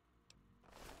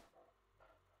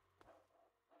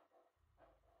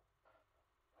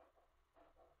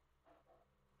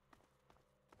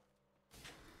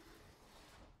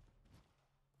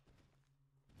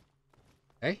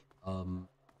 a lot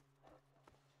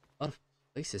of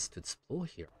places to explore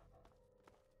here.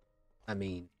 I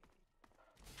mean,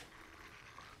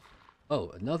 oh,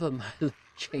 another Mirelurk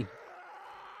chain.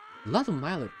 A lot of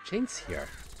Mirelurk chains here.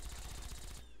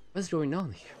 What's going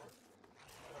on here?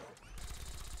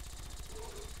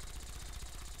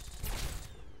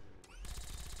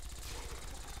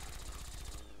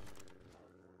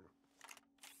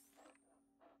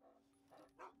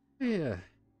 Yeah.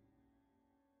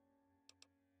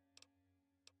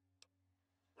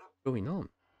 What's going on?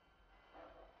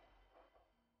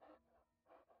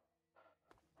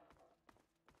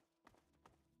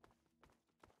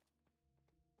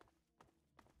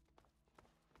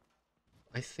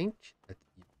 I think that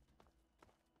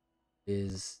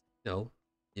is, the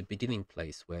beginning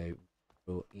place where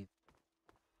we'll eat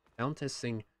sound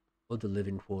testing or the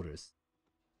living quarters.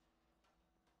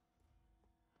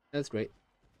 That's great.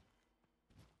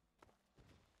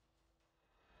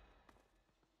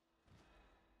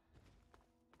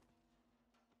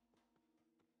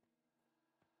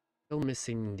 Still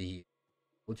missing the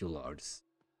modulars.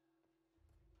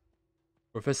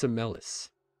 Professor Mellis.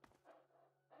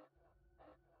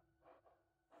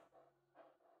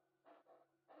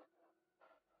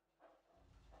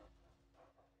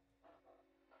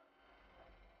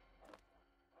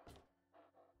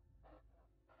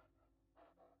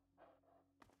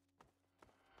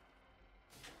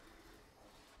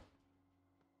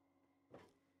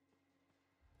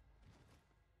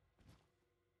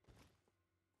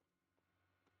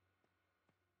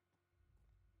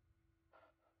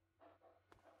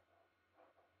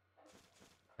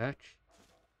 Patch.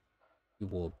 We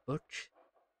wore Butch.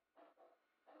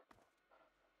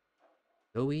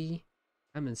 Zoe.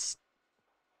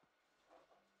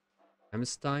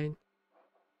 Hammerstein.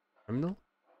 Criminal?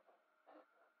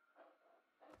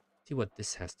 See what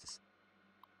this has to say.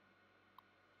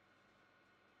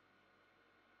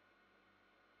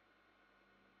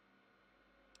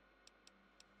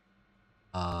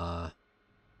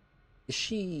 Is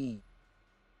she...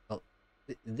 Well,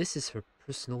 this is her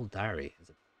personal diary,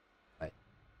 right?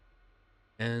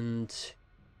 And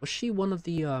was she one of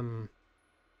the,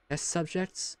 test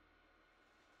subjects?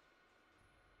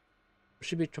 Was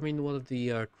she becoming one of the,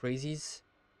 crazies,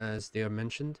 as they are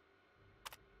mentioned?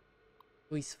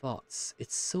 Zoe's thoughts.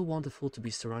 It's so wonderful to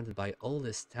be surrounded by all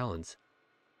this talent.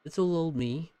 Little old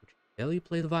me, who can barely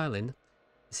play the violin,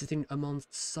 is sitting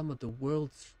amongst some of the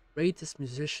world's greatest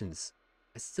musicians.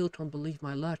 I still can't believe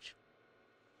my luck.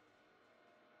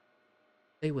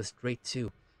 Today was great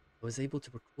too. I was able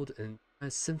to record an entire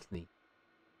symphony.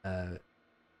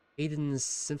 Haydn's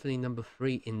Symphony Number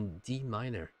 3 in D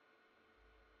minor.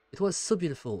 It was so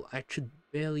beautiful, I could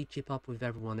barely keep up with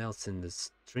everyone else in the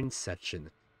string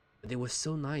section, but they were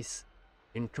so nice.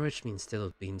 They encouraged me instead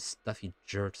of being stuffy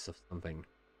jerks of something.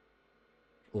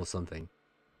 Or something.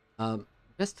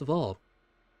 Best of all,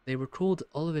 they record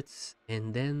all of it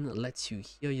and then let you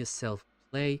hear yourself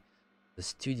play the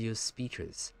studio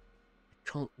speakers. I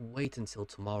can't wait until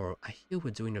tomorrow. I hear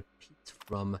we're doing a piece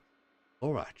from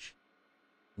Dvorak.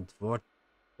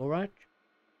 Dvorak?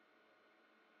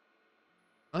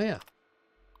 Oh yeah.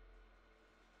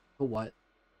 Oh what?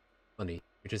 Funny,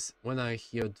 because when I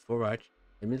hear Dvorak,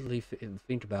 I immediately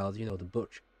think about, the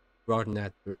book,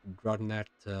 Grodnat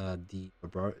the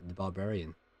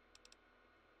Barbarian.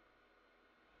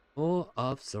 More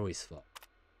of Zoe's fault.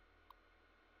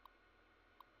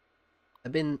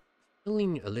 I've been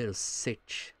feeling a little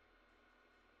sick.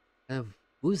 Kind of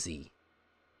woozy.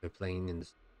 We're playing in the...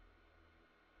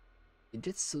 It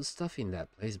gets so stuffy in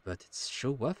that place, but it's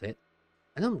sure worth it.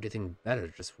 I know I'm getting better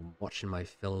just from watching my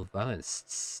fellow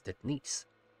violinists' techniques.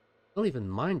 They'll even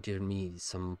mind giving me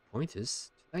some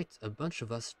pointers. Tonight, a bunch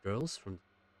of us girls from the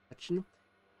section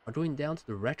are going down to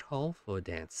the rec hall for a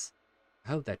dance. I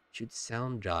hope that cute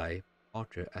sound guy,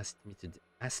 Parker, asks me to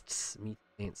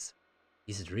dance.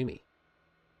 He's dreamy.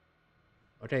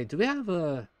 Okay, do we have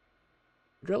a...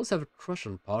 Girls have a crush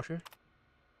on Parker?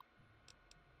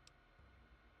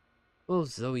 Well,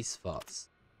 Zoe's thoughts.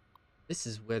 This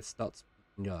is where it starts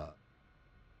being,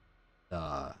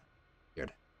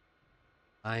 weird.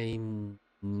 I'm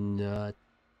not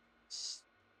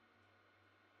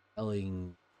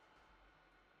spelling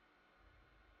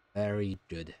very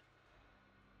good.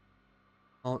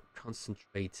 Can't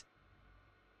concentrate.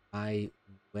 I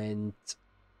went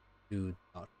to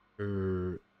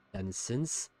Dr.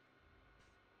 Benson's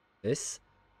this,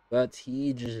 but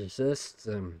he just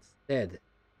said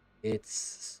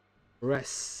it's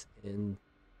stress and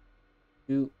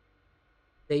to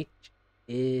take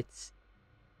it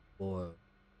for...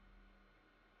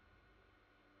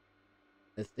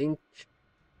 I think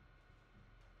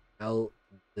Well,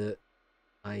 the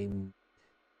I'm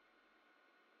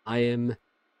I am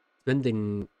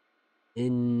spending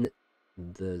in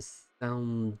the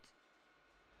sound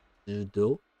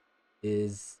studio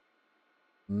is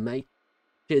make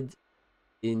it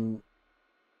in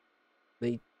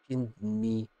making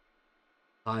me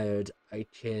tired. I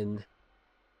can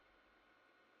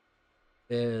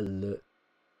barely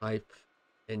type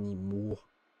anymore.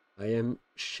 I am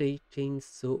shaking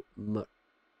so much.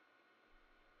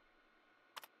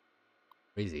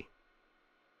 Crazy.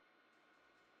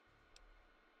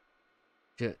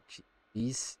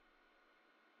 Please,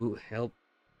 who help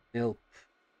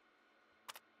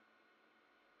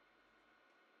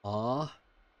ah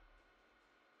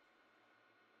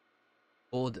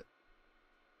old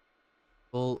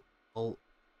all help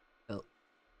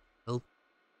help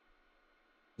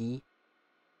me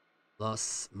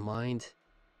lost mind.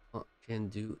 What can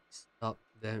do? Stop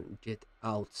them. Get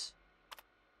out.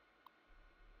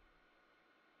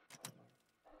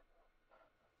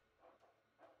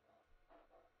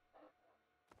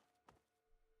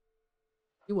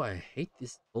 Do I hate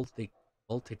this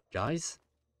voltage guys?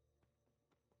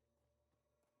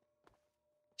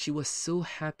 She was so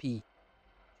happy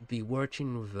to be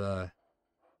working with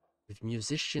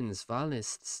musicians,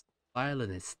 violinists,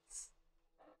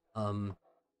 um,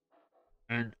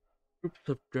 and groups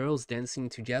of girls dancing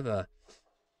together,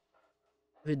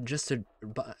 with just a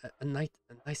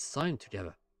nice time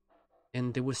together.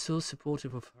 And they were so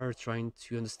supportive of her trying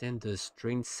to understand the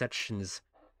string sections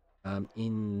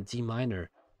in D minor.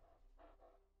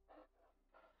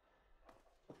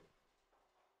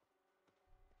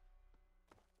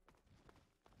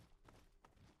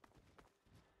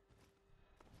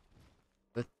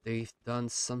 But they've done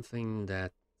something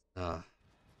that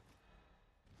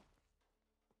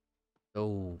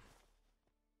so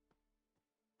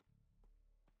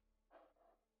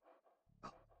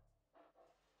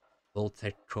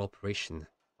Voltec Corporation,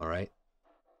 alright?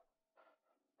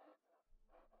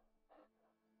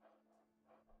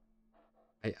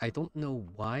 I don't know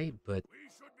why, but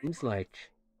We should be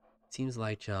seems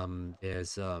like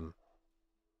there's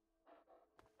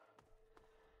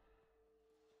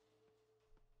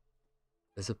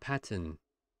a pattern.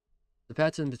 The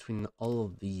pattern between all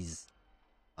of these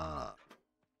uh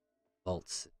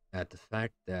vaults at the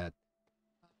fact that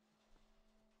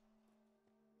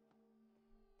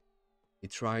they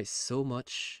try so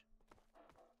much to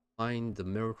find the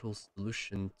miracle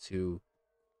solution to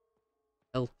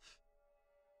help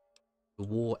the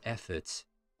war effort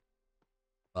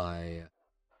by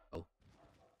oh,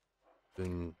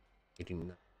 doing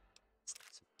getting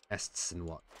some tests and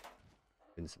what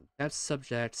doing some test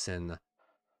subjects and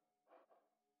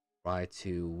try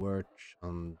to work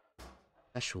on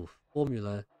special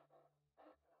formula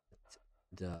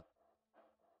that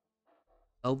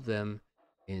help them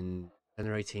in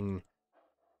generating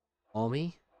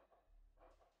army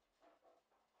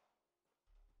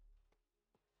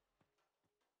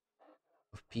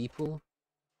of people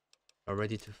are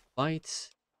ready to fight,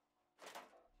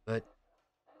 but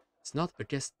it's not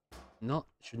against not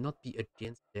should not be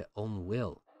against their own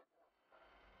will.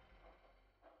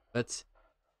 But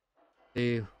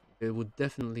they they would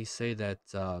definitely say that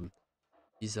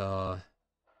these are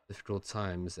difficult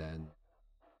times and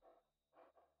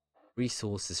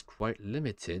resources quite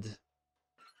limited.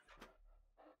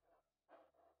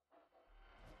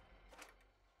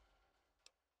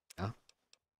 Yeah,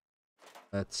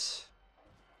 but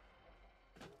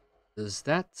does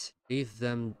that give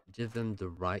them the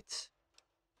right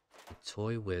to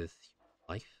toy with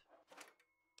life?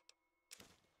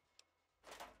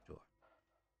 Sure,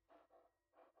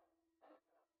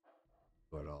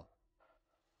 sure at all.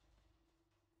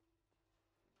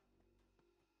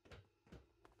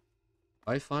 If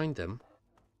I find them,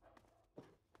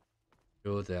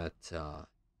 show that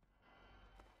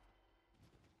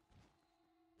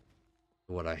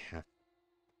what I have.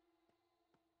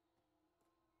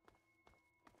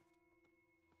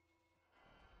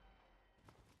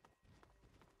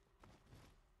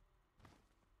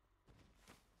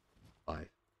 5.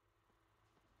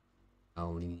 I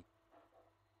only need.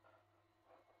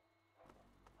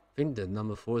 I think the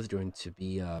number 4 is going to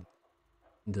be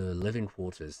the living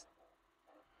quarters.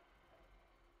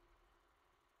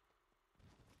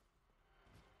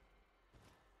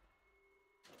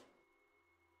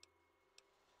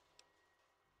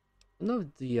 None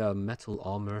of the metal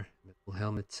armor, metal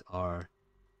helmets are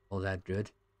all that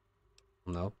good.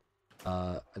 No.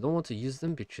 I don't want to use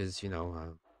them because, you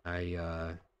know,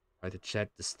 I try to check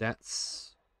the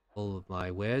stats, all of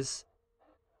my wares,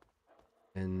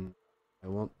 and I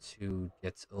want to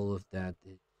get all of that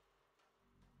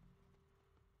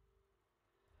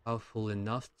powerful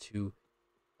enough to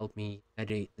help me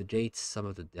negate some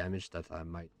of the damage that I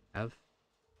might have.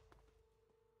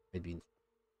 Maybe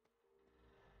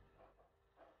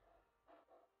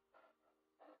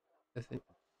I think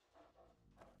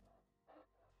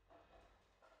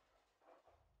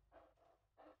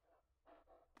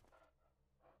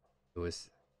it was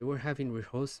they were having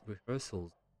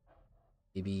rehearsals.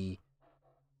 Maybe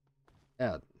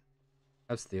yeah,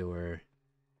 perhaps they were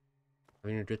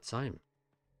having a good time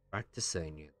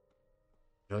practicing and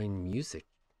enjoying music.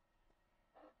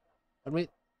 What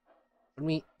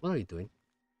are you doing?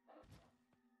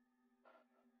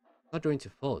 Not going to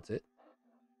fall, is it?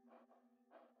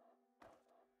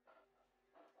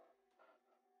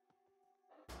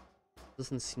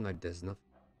 Doesn't seem like there's nothing.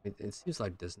 It seems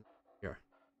like there's nothing here.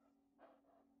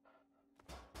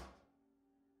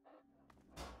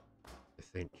 I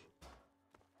think.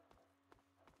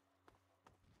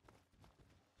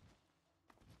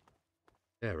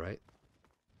 Yeah, right.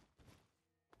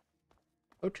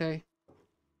 Okay.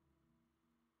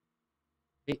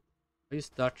 Hey, are you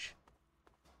stuck?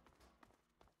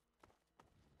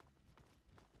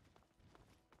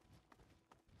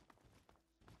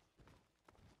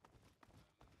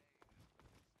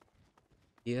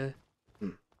 Yeah.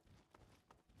 Now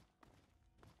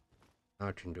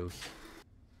I can go.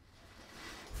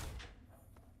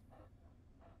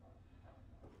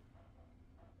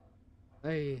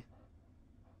 I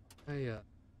I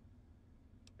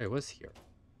I was here.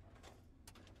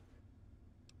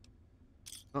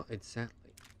 Not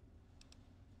exactly.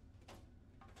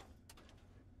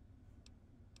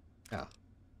 Yeah.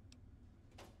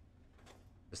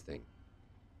 Interesting.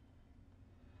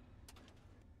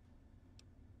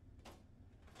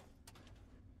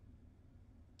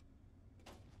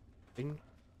 Thing.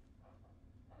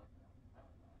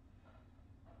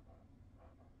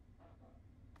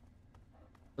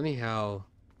 Funny how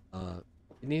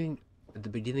beginning at the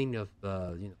beginning of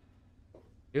you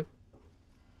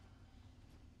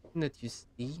thing that you see,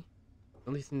 the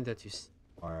only thing that you see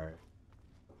are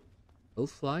old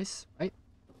flies, right?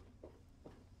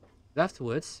 But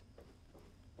afterwards,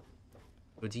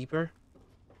 go deeper.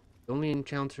 You only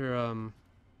encounter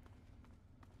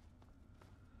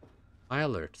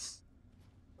mirelurks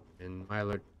and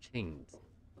mirelurk chains.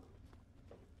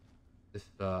 If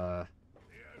Here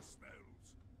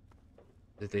smells.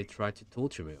 if they try to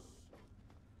torture me.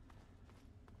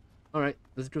 Alright,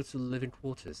 let's go to the living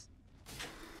quarters.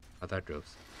 How that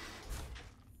goes.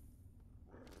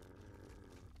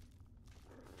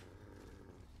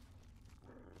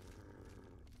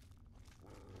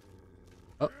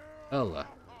 Oh, Ella.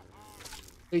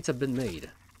 Plates have been made.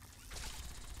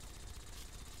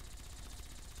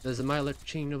 There's a mirelurk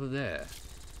chain over there.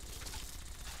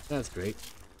 That's great.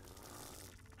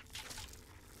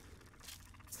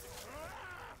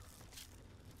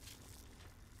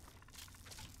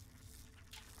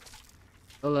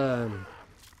 Well,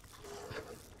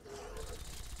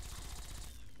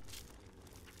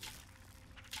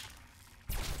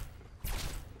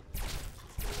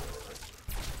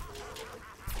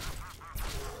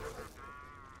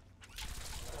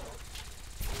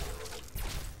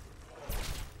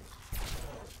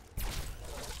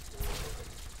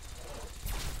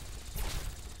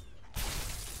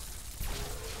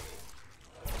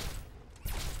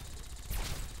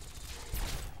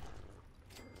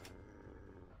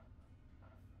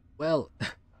 well,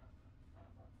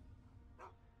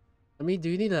 I mean, do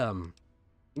you need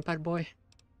impact boy?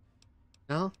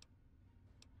 No,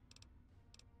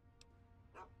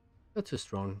 not too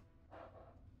strong.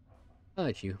 I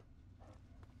like you.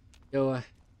 Go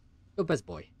best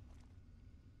boy.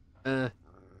 Uh,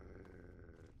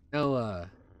 no, no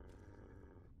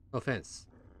offense.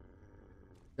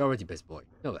 You're already best boy.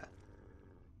 Know that.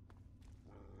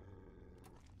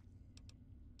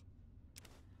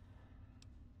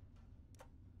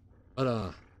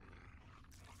 But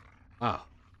wow.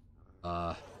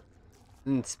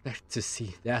 Didn't expect to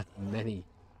see that many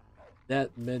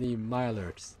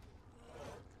mirelurks.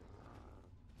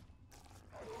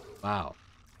 Wow.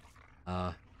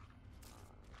 Uh,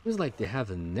 Seems like they have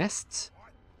a nest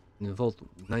in Vault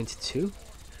 92.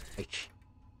 Like,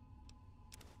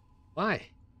 why?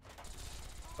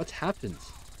 What happened?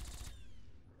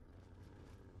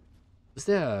 Was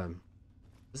there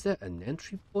an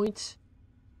entry point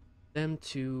for them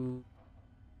to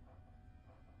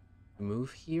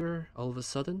move here all of a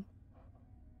sudden?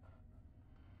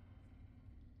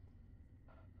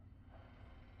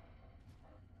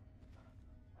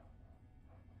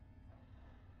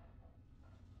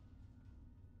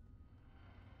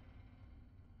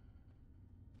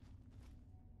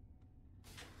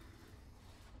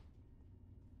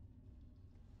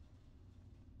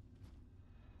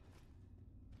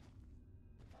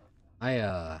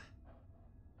 I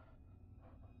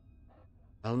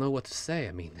don't know what to say.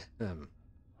 I mean,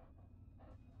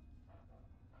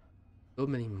 so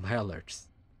many Mirelurks.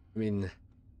 I mean,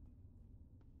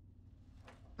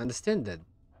 I understand that.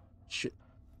 Should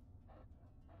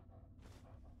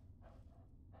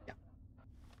yeah,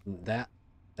 that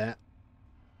that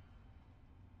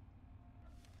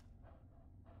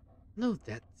no,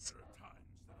 that's There are times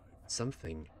that I've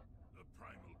something. the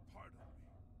primal part of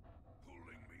me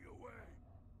pulling me away.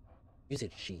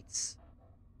 Usage sheets.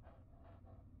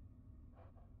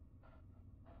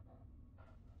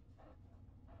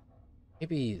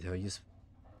 Maybe they're used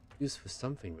for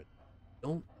something, but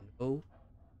don't know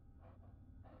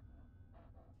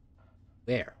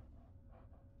where.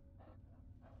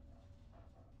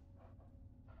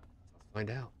 I'll find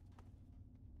out.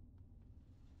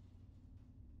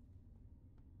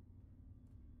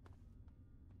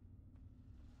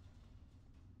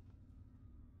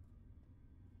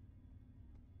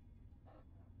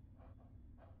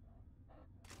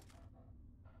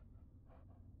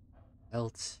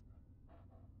 Belt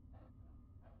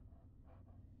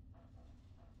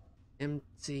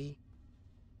empty.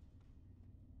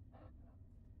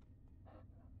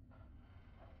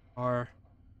 R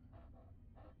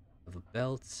of a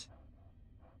belt.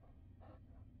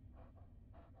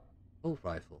 Bolt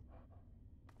rifle.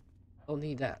 Don't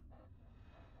need that.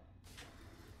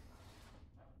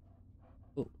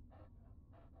 Oh,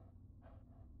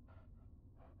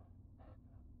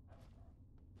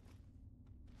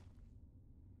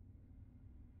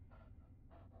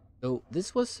 so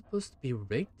this was supposed to be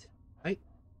rigged, right?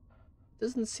 It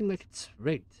doesn't seem like it's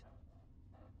rigged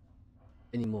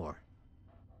anymore.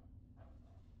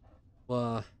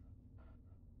 Well,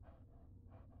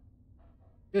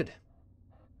 good.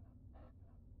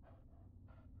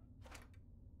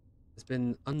 It's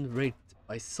been unrigged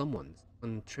by someone,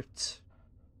 untripped.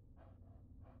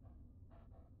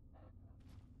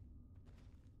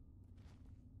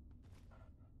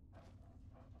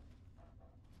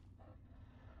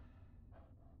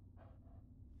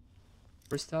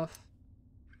 First off,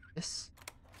 this.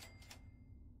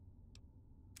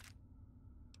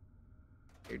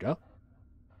 There you go.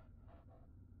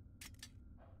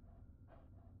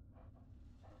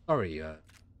 Sorry,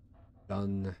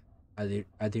 John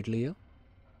Adilio.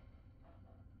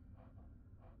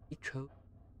 Eco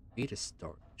data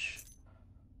storage.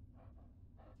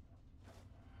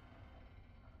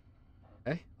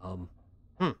 Okay,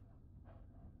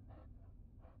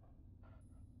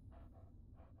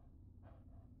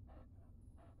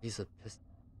 He's a pistol.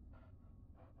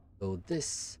 So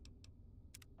this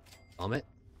vomit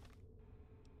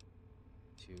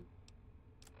to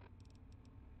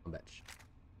combat.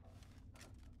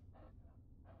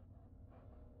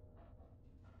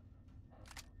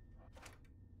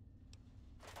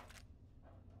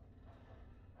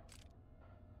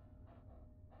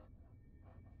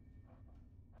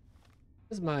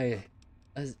 This is my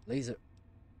laser.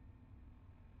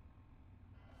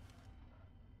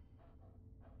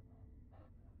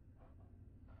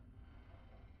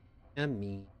 And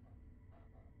me.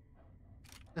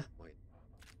 Ah, wait.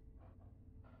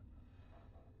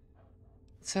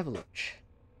 Let's have a look.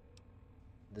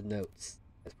 The notes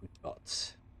that we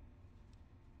got.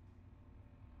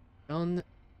 John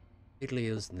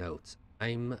Iglio's note.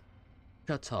 I'm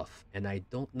shut off, and I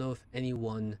don't know if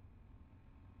anyone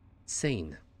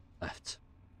sane left.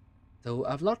 So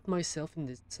I've locked myself in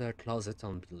this closet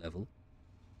on B level.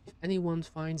 If anyone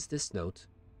finds this note,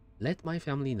 let my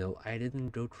family know I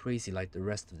didn't go crazy like the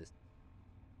rest of this.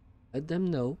 Let them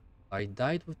know I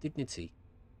died with dignity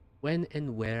when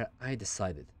and where I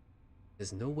decided.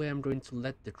 There's no way I'm going to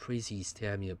let the crazies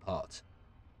tear me apart.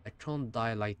 I can't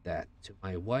die like that. To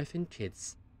my wife and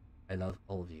kids, I love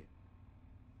all of you.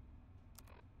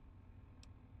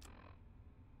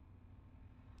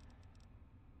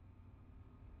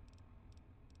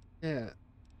 Yeah.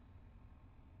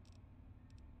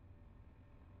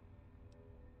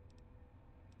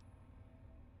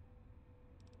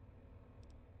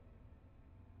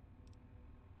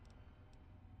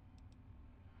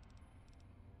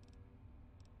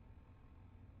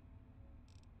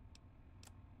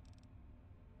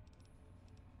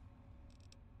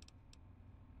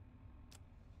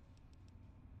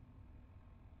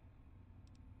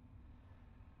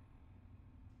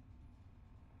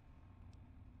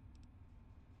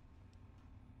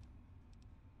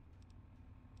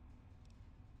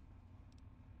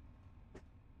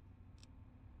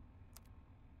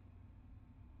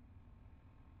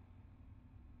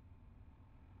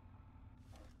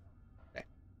 Okay.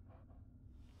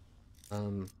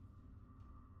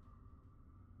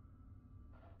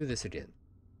 Do this again.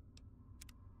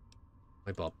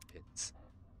 My bob pins.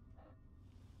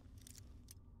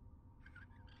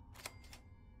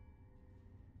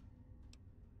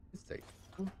 Let's take.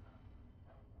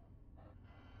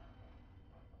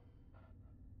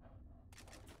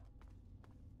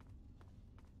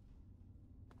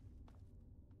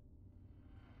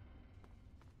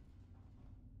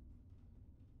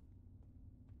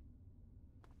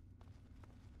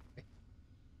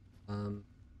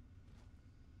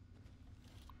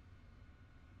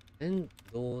 And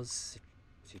those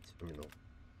security terminal.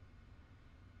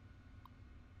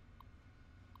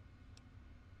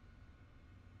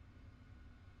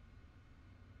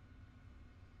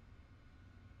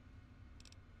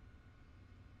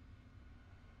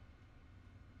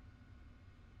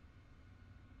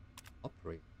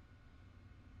 Operate.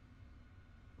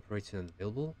 Operator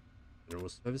unavailable. General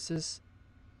services.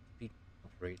 Speed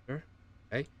operator.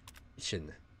 Okay.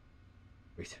 Mission.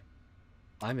 Wait.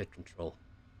 Climate control.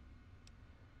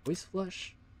 Voice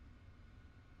flush.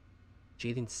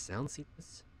 Jading sound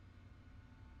sequence.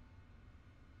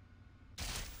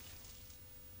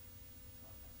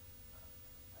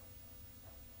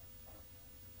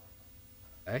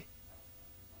 Okay.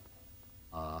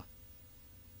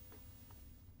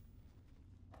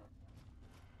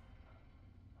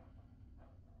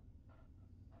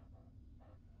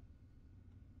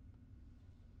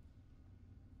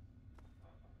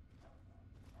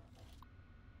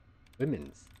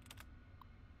 Women's.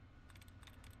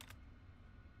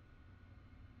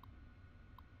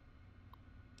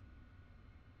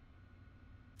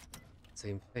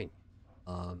 Same thing.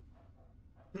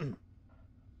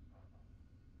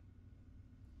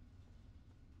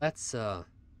 That's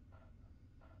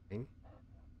thing.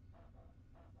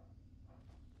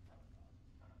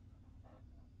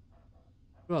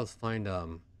 Who else find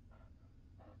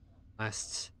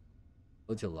last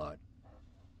audio log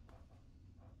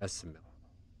SML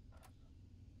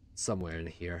somewhere in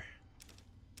here.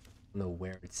 I don't know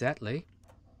where exactly,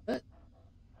 but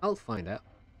I'll find out.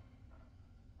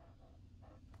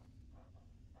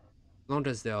 As long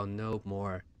as there are no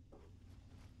more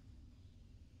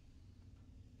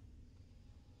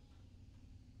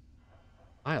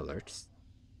alerts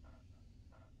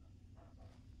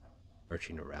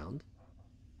searching around.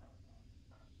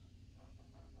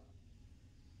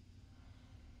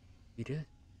 We did.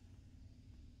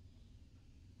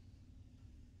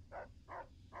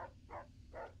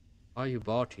 Why are you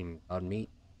barking on me?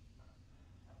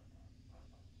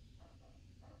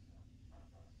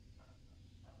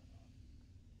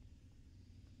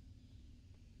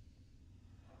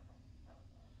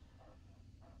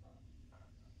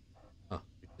 Oh,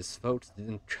 this folks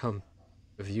didn't come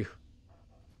with you.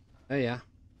 Oh yeah.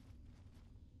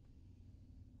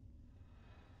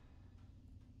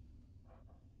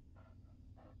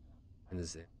 And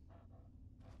is it?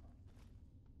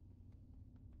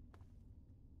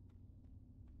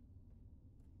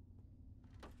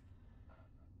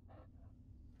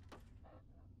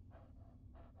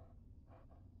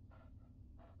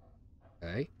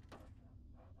 Okay.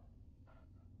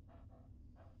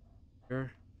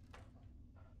 Sure.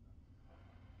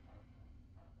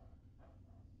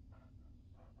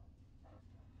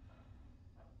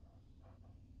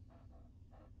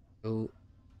 So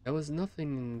there was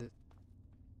nothing in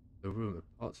the room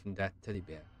apart from that teddy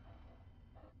bear.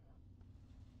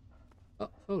 Oh,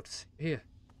 folks, here.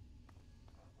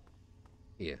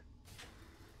 Here.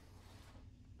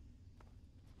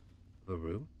 A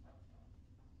room.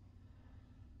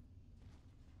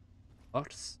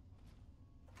 Box.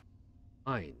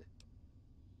 Fine.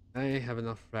 I have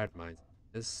enough rat mines.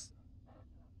 This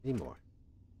anymore.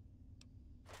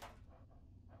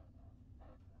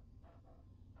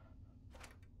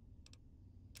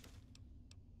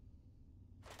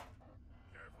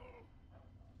 Careful.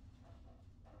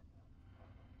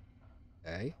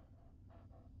 Okay.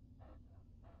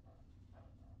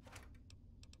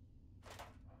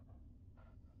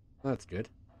 That's good.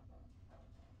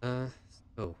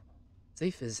 So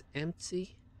safe is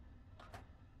empty.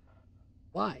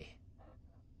 Why?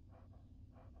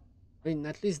 I mean,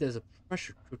 at least there's a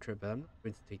pressure cooker, but I'm not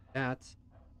going to take that.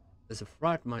 There's a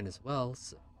frag mine as well,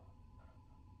 so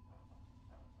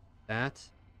that.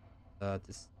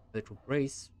 This little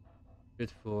brace,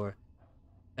 good for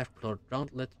F-Claw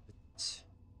Gauntlet, but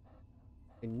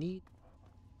I need.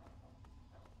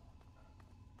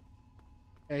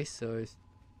 Okay, so I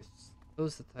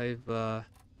suppose that I've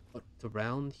looked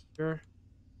around here.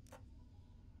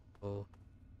 So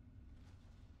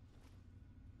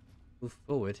move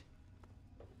forward.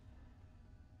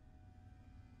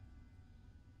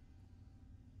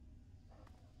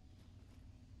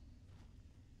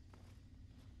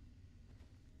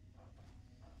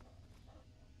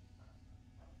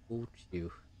 Hold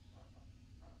you.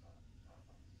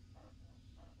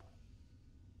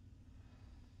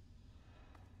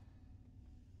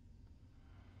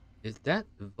 If that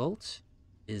vault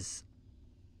is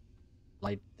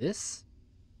like this,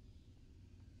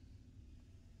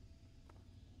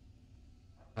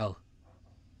 well,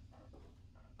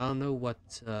 I don't know what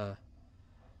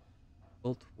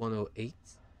Vault 108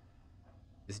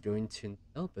 is going to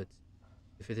entail, but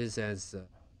if it is as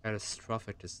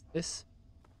catastrophic as this,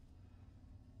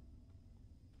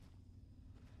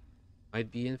 might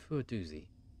be in for a doozy.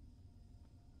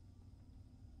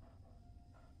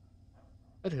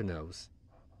 But who knows?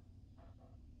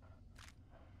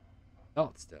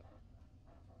 Thoughts though.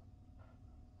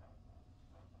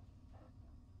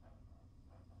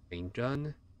 Being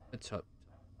done. The top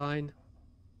line.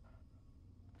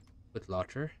 With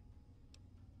Lodger.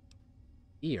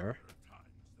 Here. There are times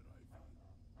that I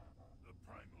feel the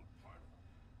primal part of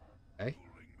me Okay.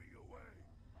 pulling me away.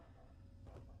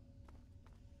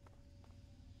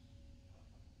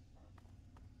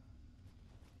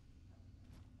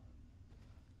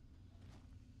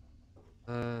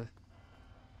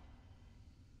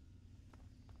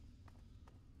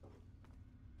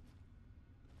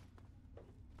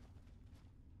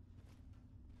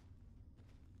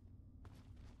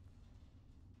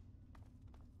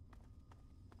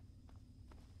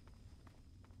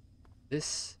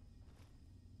 This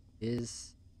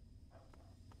is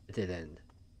a dead end.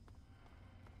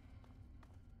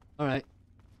 Alright.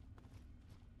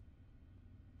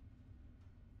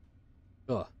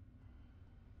 Sure.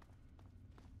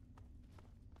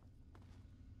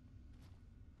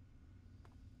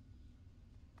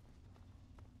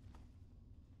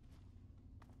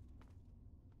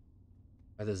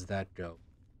 Where does that go?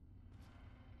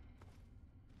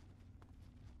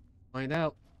 Find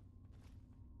out.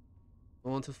 I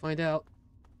want to find out.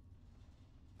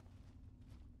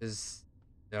 Because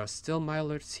there are still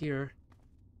mirelurks here.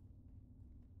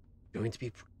 Going to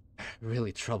be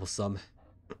really troublesome.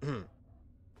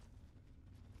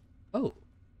 Oh.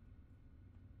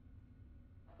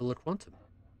 Solar quantum.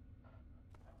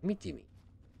 Meety me.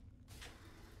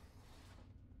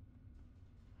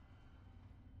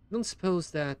 I don't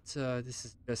suppose that this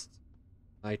is just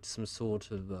like some sort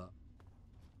of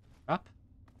trap.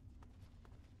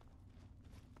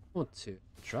 Want to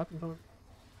trap about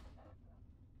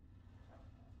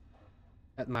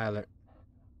at Myler.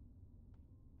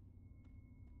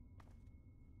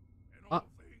 In all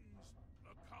things, a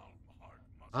calm heart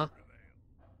must Huh? prevail.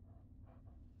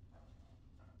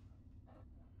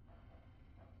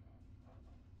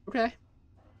 Okay.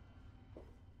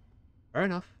 Fair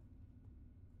enough.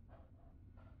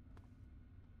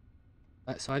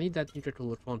 So I need that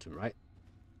integral quantum, right?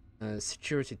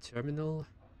 Security terminal.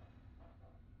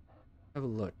 Have a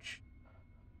look.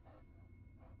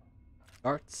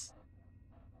 Darts.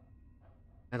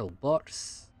 Metal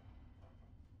box.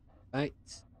 Right.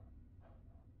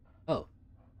 Oh.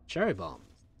 Cherry bombs.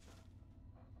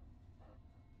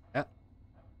 Yep.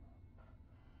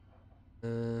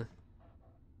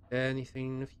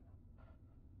 Anything of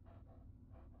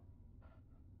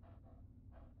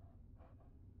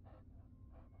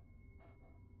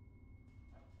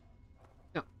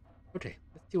no. Okay.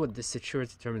 Let's see what this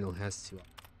security terminal has to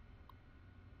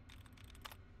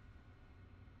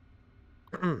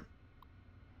offer.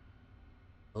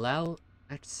 Allow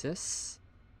access.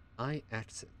 I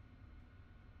access.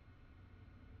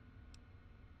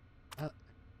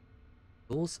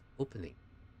 Doors opening.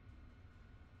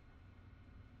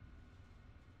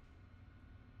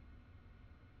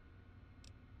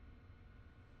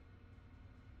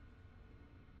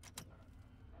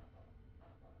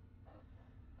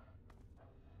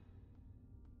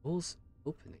 Doors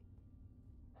opening.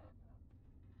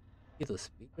 See the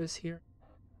speakers here?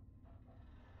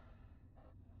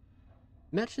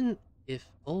 Imagine if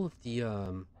all of the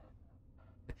that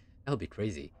would be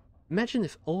crazy. Imagine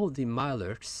if all of the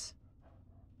mirelurks,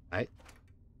 right,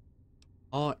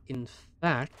 are in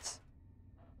fact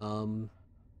the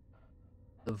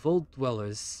vault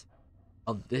dwellers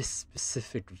of this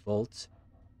specific vault,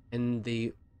 and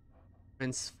they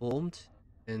transformed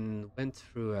and went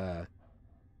through a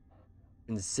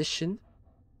transition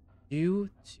due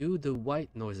to the white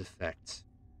noise effect.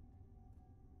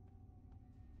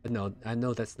 But no, I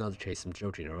know that's not the case. I'm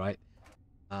joking, alright?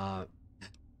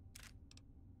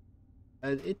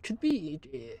 It could be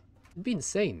it'd be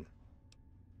insane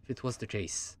if it was the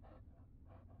case.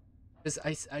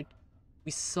 Because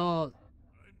we saw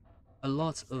a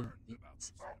lot of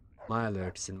these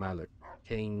mirelurks and mirelurk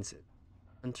canes and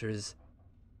hunters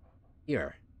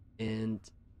here, and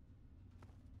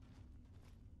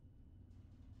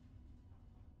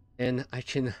And I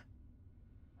can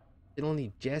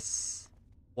only guess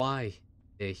why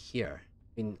they're here.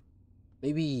 I mean,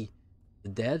 maybe the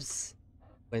devs,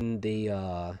 when they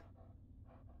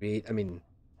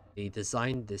they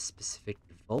designed this specific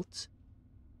vault,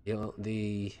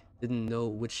 they didn't know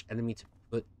which enemy to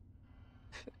put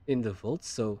in the vault,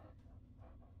 so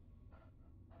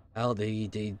well,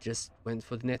 they just went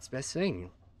for the next best thing.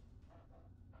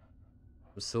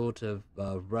 Some sort of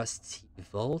rusty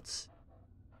vault,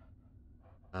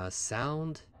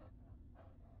 sound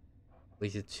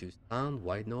related to sound,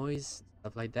 white noise,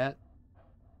 stuff like that.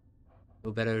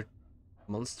 No better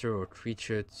monster or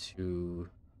creature to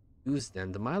use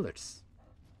than the Mirelurks.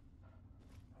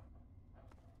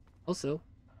 Also,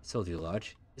 this audio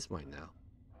lodge is mine now.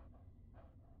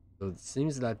 So it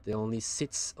seems that there are only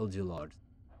 6 audio lodges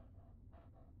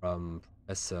from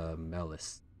Professor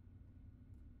Melis.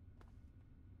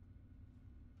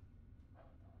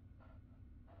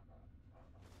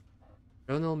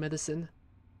 Journal medicine?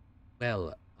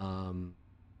 Well,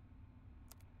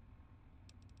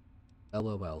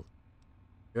 well.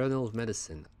 Journal of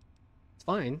medicine. It's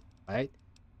fine, right?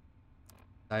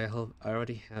 I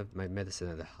already have my medicine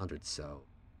at 100, so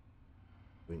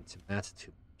going to matter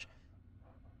too much.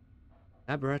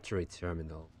 Laboratory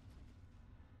terminal.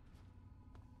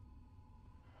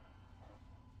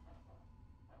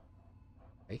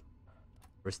 Okay.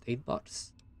 First aid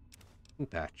box.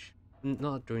 Patch. I'm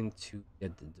not going to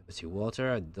get the dirty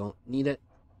water. I don't need it.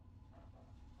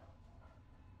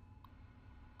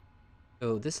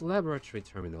 So this laboratory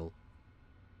terminal,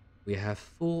 we have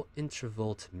 4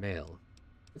 intravolt mail.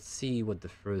 Let's see what the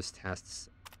first has to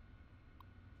say.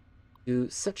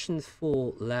 To Section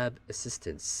 4 Lab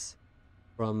Assistance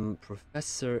from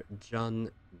Professor John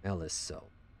Melliso,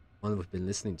 one we've been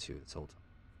listening to this whole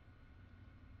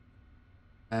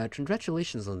time.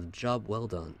 Congratulations on the job well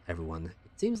done, everyone.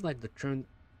 It seems like the current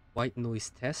white noise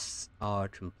tests are a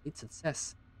complete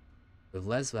success, with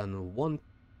less than 1%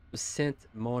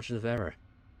 margin of error.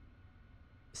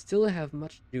 We still have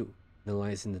much to do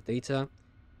analyzing the data,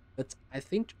 but I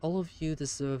think all of you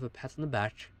deserve a pat on the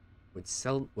back for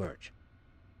excellent work.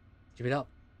 Keep it up.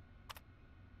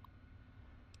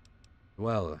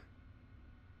 Well,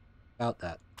 about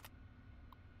that.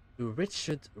 To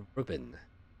Richard Rubin,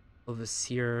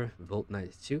 Overseer Vault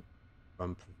 92,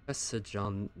 from Professor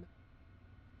John.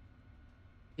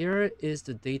 Here is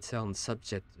the data on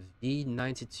subject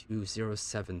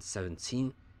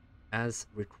V920717 as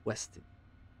requested.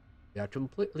 We are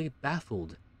completely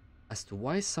baffled as to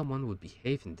why someone would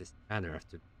behave in this manner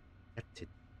after detected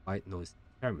white noise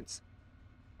impairments.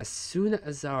 As soon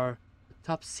as our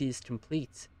autopsy is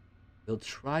complete, we'll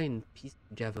try and piece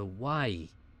together why he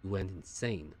went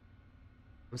insane.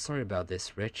 I'm sorry about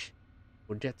this, Rich.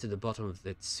 We'll get to the bottom of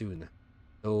it soon.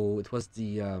 So it was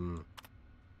the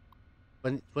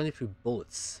 23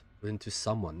 bullets put into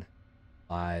someone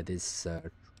by this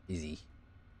Crazy.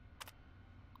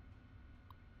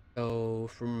 So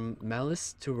from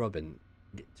Malice to Robin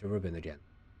again.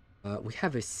 We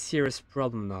have a serious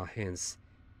problem in our hands,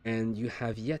 and you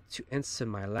have yet to answer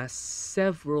my last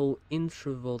several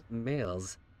intravolt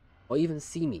mails, or even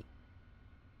see me.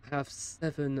 I have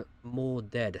 7 more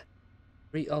dead.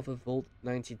 3 other Vault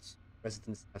 92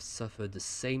 residents have suffered the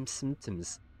same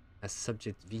symptoms as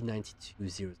subject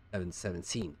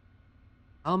V920717.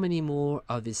 How many more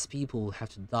of these people have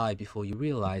to die before you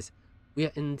realize we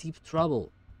are in deep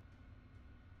trouble?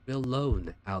 We're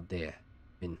alone out there.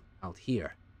 I mean, out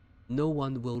here. No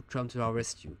one will come to our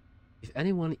rescue. If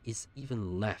anyone is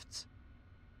even left,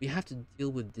 we have to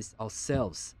deal with this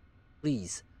ourselves.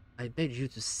 Please, I beg you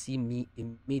to see me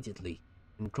immediately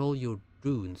and call your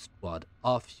drone squad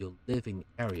off your living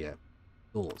area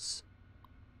doors.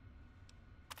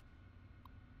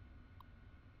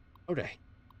 Okay,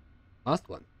 last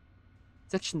one.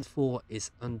 Section 4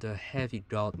 is under heavy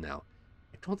guard now.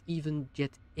 I can't even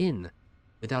get in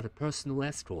without a personal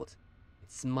escort.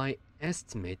 It's my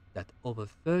estimate that over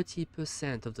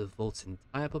 30% of the Vault's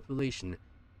entire population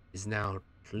is now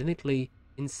clinically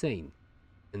insane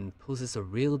and poses a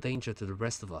real danger to the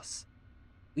rest of us.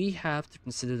 We have to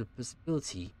consider the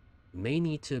possibility we may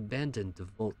need to abandon the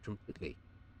Vault completely.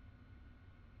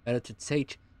 Better to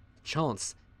take a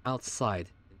chance outside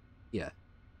than here.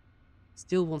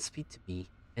 Still won't speak to me,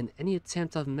 and any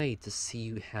attempt I've made to see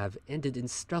you have ended in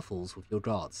scuffles with your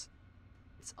guards.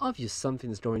 It's obvious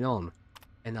something's going on,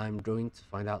 and I'm going to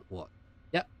find out what.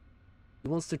 Yep, he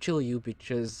wants to kill you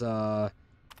because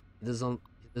he doesn't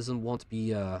want to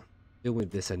be dealing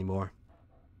with this anymore.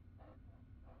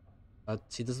 But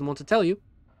he doesn't want to tell you.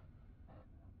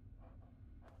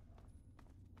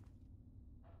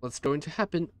 What's going to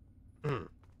happen?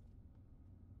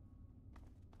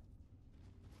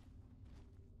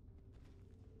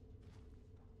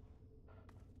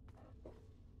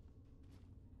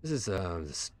 This is a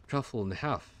truffle and a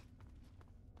half.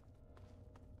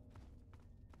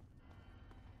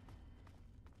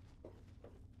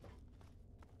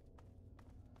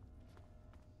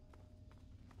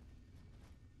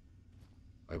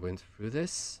 I went through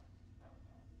this.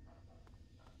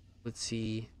 Let's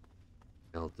see.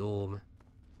 Dorm.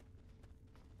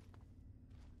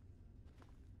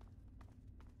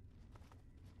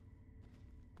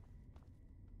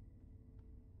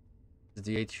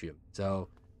 The atrium. So,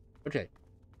 okay.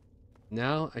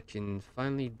 Now I can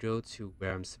finally go to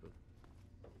where I'm supposed to.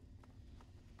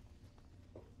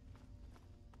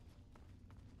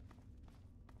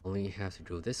 Only have to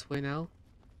go this way now.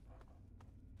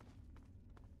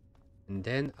 And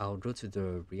then I'll go to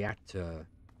the reactor.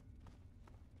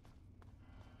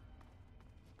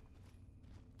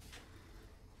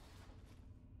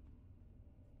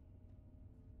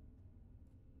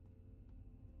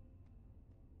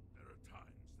 There are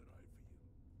times that I feel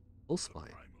Pulse the mine.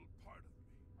 primal part of me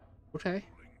Okay.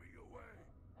 pulling me away.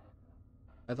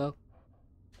 Hello.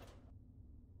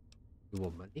 You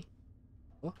want money?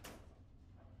 What?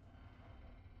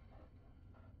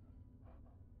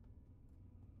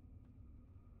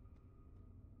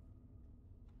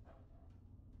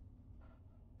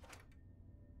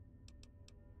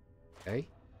 Okay.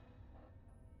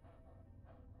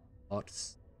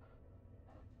 Lots.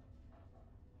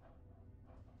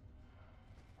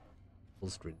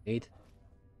 Pulse grenade.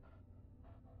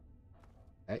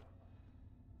 Okay.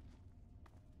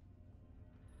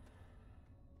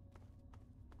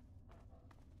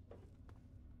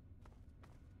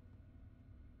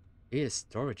 Here's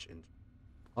storage and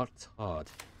not hard.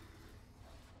 Of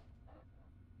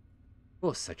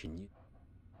course I can use.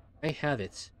 I have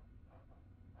it.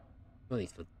 No need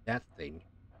for that thing.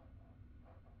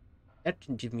 That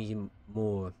can give me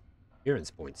more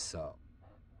appearance points, so.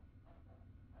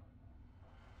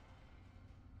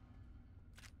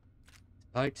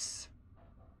 Spikes.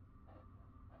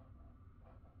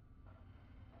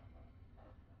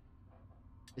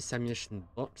 This ammunition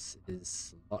box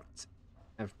is locked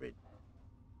average.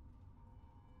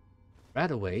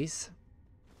 Radaways.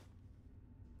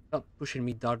 Stop pushing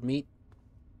me, dog meat.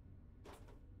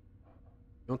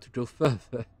 You want to go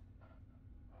further?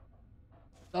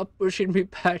 Stop pushing me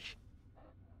back.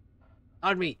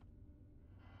 Dog meat.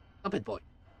 Stop it, boy.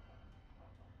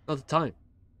 Not the time.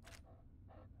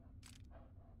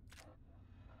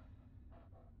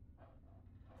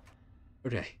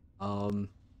 Okay.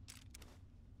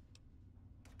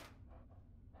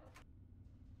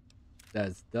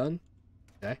 That's done.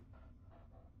 Okay.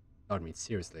 Dog meat,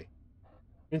 seriously.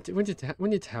 We need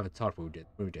to have a talk when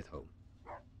we get home.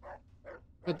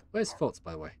 But where's Fultz,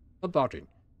 by the way? Not barking.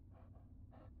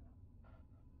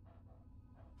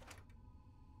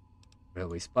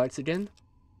 Railway spikes again.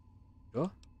 Sure.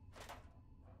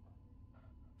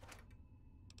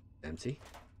 Empty.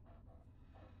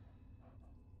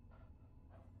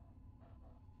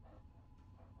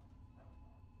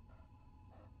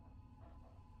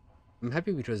 I'm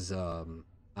happy because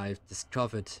I've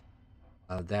discovered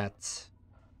that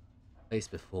place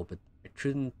before, but I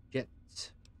couldn't get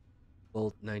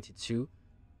Vault 92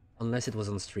 unless it was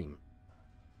on stream.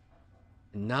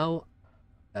 And now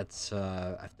that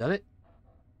I've done it,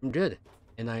 I'm good.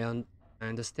 And I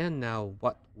understand now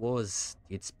what was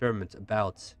the experiment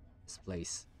about this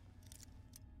place.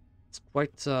 It's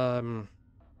quite effed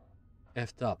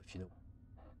up, if you know.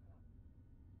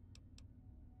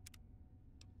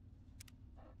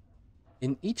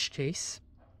 In each case,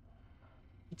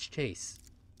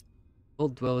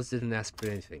 Vault Dwellers didn't ask for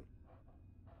anything.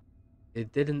 They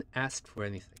didn't ask for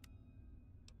anything.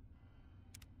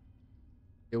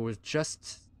 They were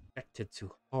just subjected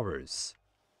to horrors.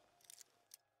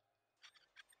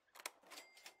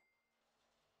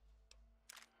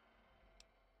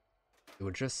 They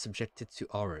were just subjected to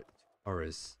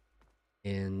horrors.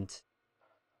 And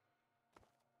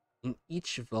in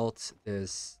each vault,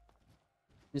 there's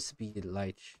seems to be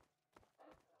like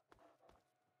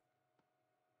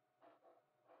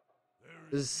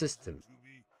there's a system.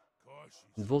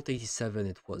 In Vault 87,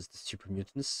 it was the super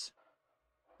mutants.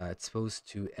 Exposed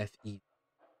to FE.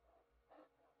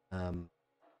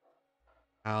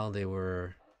 How they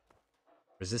were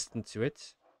resistant to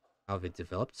it, how they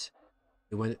developed.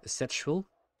 They went asexual,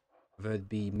 whether it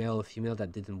be male or female,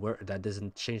 that didn't work. That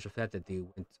doesn't change the fact that they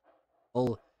went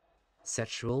all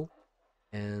sexual,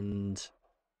 and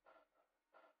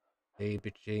they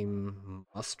became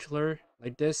muscular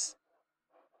like this,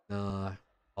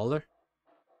 taller.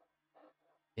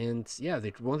 And yeah,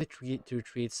 they wanted to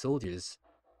create soldiers,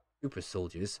 super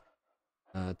soldiers,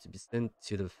 to be sent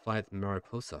to the fight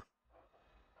Mariposa.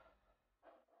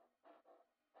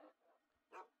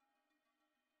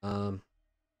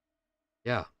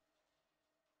 Yeah.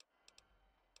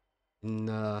 In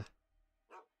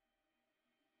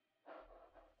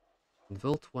in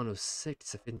Vault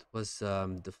 106, I think it was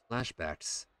the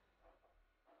flashbacks.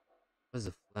 It was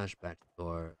the flashbacks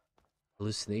or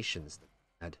hallucinations that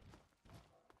we had.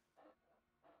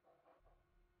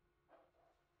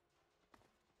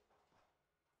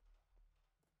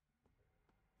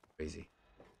 Crazy.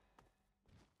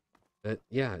 But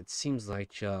yeah, it seems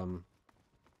like a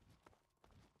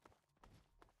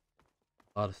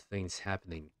lot of things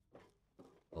happening.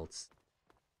 Well, it's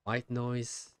white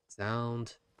noise,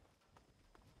 sound.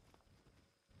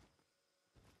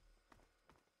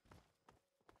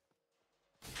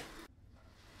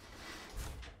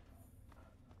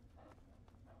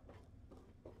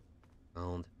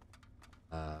 Sound.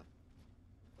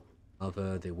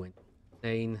 Other they went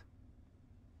insane.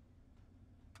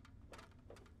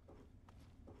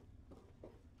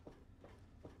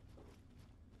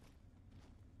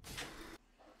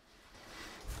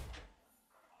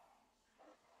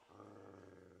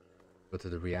 Go to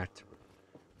the reactor.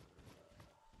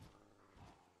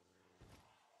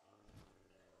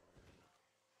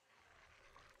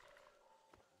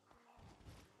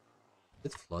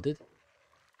 Is it flooded?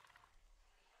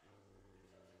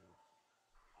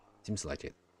 Seems like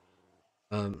it.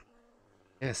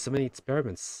 Yeah, so many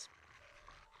experiments.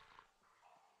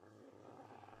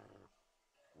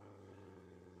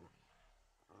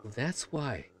 That's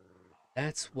why.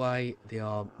 That's why there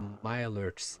are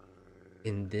mirelurks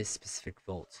in this specific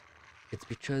vault. It's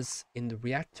because in the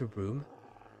reactor room,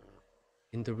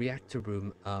 there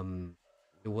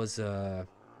was a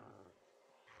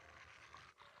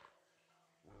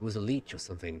leech or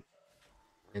something,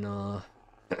 and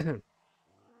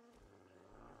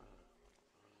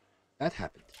that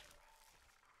happened.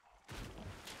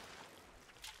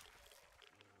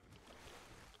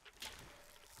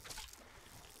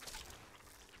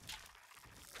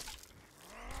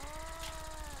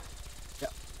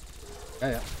 Yeah,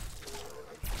 yeah.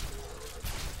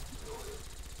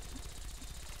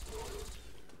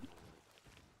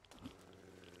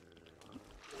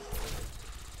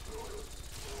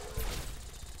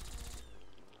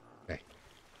 Okay.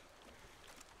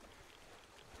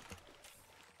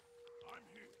 I'm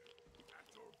here, at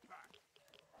your back.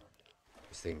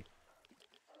 Interesting.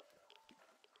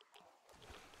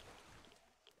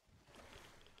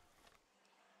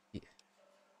 Yeah.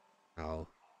 How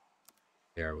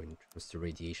there when it comes to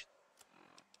radiation.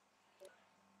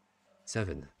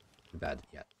 7. Too bad.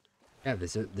 Yeah. Yeah.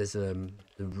 There's a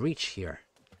breach here.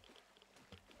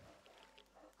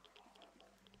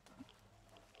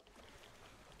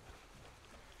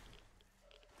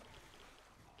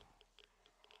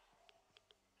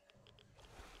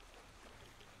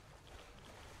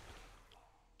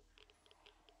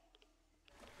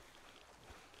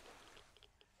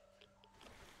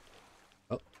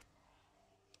 Oh,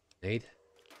 nade.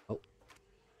 Oh,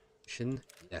 mission.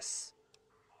 Yes.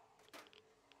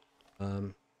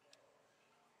 Um.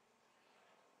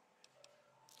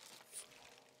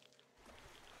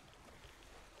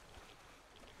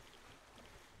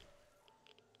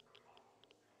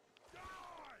 Okay,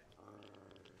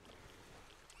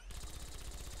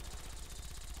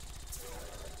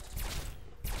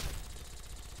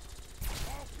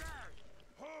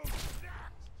 who's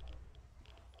next?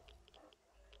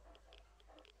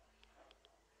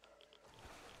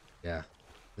 Yeah.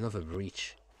 Another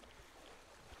breach.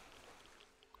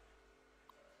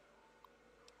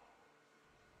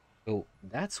 So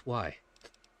that's why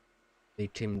they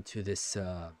came to this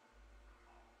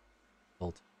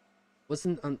vault.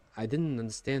 I didn't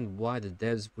understand why the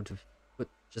devs would have put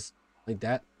just like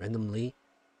that randomly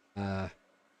uh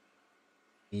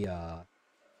the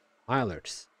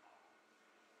alerts.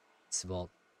 It's vault.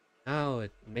 Now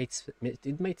it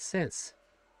made sense.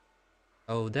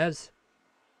 Oh, devs,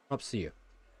 props to you.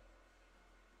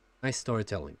 Nice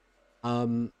storytelling.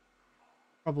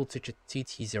 Trouble ticket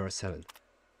TT07.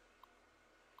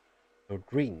 So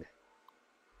green.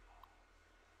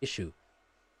 Issue.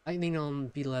 Lightning on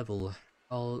B level.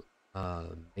 All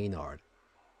Maynard.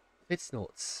 Fitz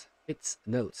notes. Fitz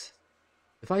notes.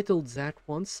 If I told Zach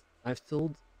once, I've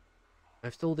told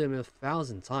him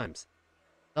 1,000 times.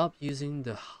 Stop using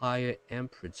the higher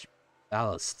amperage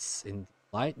ballasts in the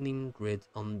lightning grid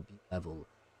on B level.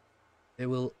 They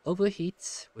will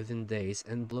overheat within days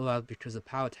and blow out because the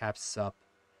power taps up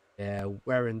there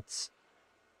weren't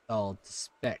installed to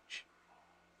spec.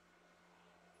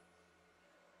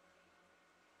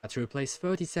 To replace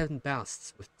 37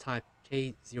 ballasts with type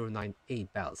K098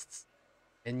 ballasts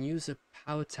and use a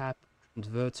power tap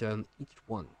converter on each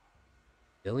one.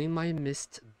 Filling my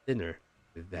missed dinner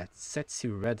with that sexy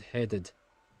red-headed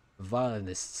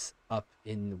violinists up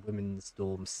in Women's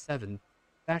Dorm 7,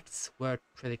 that's where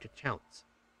credit counts.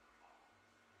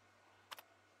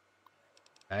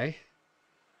 Okay?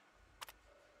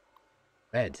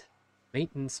 Red.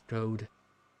 Maintenance code.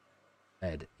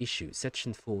 Red. Issue.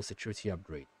 Section 4 security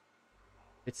upgrade.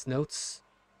 Its notes.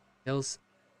 Details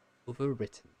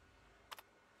overwritten.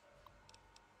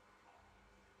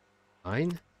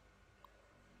 9.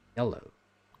 Yellow.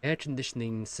 Air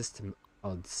conditioning system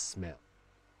odd smell.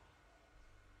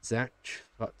 Zach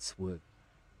Futswood.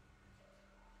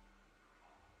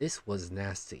 This was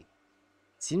nasty.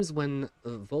 Seems when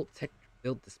Vault-Tec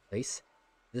built this place,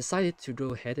 they decided to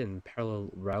go ahead and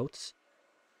parallel route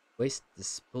waste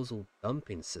disposal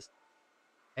dumping system,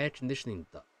 air conditioning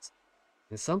ducts.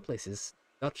 In some places,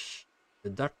 the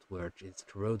ductwork is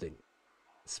corroding,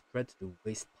 spread to the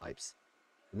waste pipes.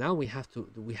 Now we have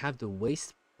the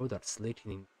waste products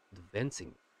leaking into the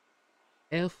venting.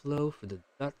 Airflow for the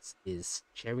ducts is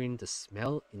carrying the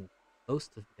smell in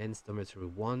most of men's dormitory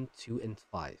 1, 2, and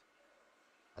 5.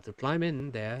 Have to climb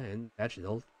in there and patch it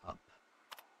all up.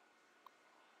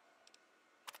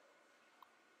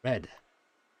 Red.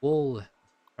 Wall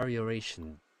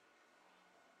deterioration.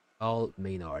 All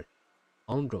Maynard.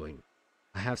 Ongoing.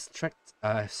 I have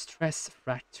stress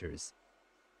fractures.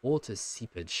 Water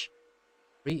seepage.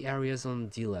 3 areas on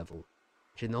D level.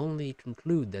 I can only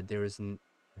conclude that there is an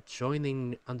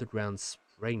adjoining underground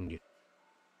spring.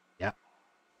 Yeah.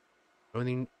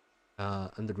 Adjoining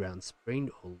underground spring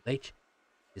or lake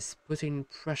is putting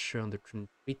pressure on the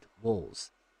concrete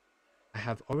walls. I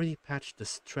have already patched the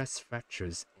stress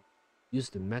fractures and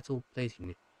used the metal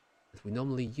plating that we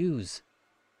normally use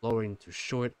flooring to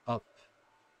shore it up.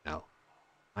 Now,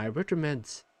 I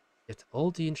recommend get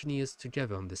all the engineers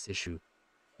together on this issue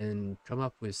and come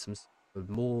up with some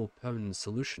more permanent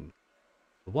solution.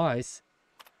 Otherwise,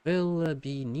 we'll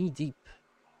be knee-deep,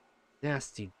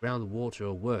 nasty groundwater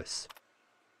or worse.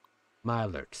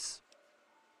 Mirelurks,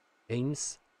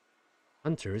 Danes,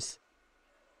 hunters,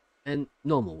 and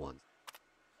normal ones.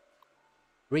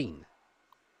 Green,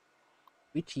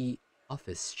 witchy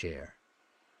office chair.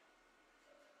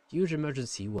 Huge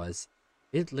emergency was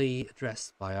immediately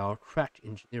addressed by our crack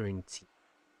engineering team.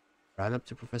 Ran up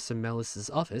to Professor Melis's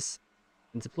office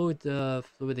and deployed the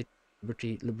fluidic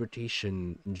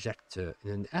liberation injector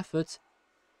in an effort to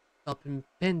stop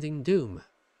impending doom,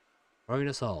 throwing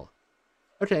us all.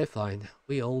 Okay, fine.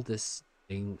 We hold this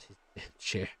thing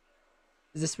chair.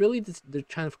 Is this really the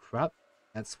kind of crap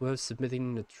that's worth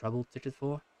submitting a trouble ticket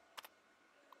for?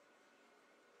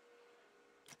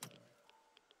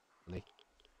 Like,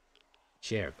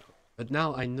 chair, though. But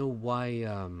now I know why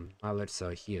my alerts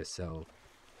are here, so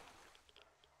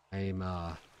I'm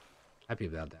happy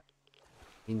about that.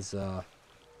 Means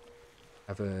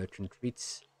have a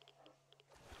concrete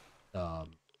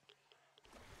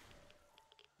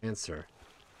answer.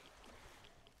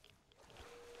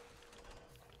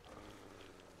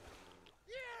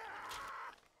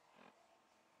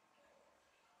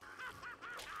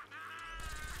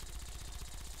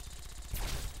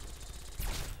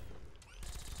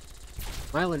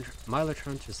 Mirelurk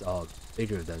hunters are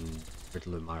bigger than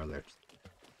regular Mirelurks.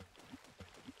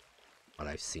 What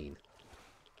I've seen.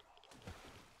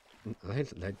 I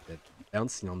like that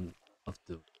bouncing on off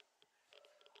the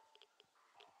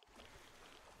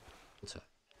water.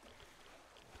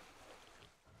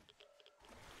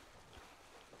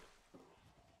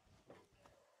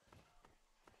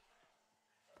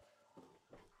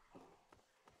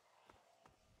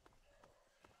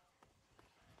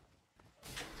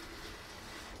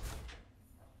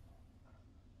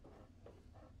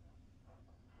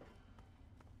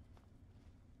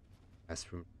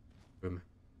 Classroom room.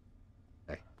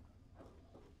 Okay.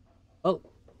 Oh.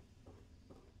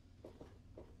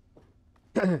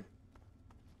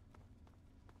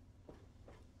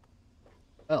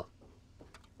 Well.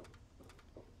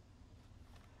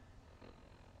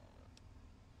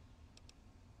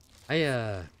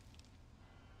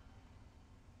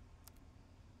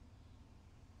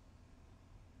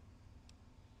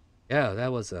 Yeah,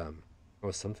 that was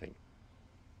something.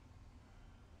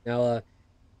 Now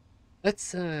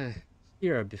let's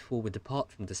hear before we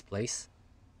depart from this place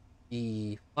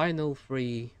the final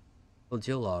 3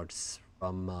 audiologues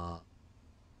from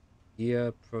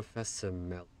dear Professor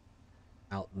Mallius.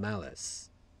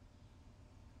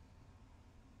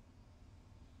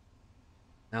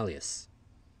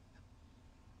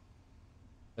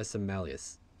 Professor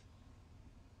Mallius.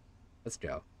 Let's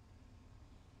go.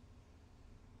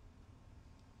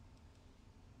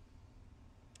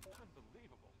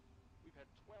 Unbelievable. We've had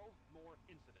 12 more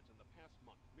incidents in the past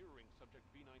month, mirroring subject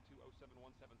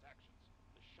V920717's actions.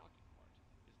 The shocking part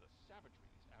is the savagery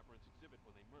these aberrants exhibit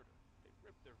when they murder. They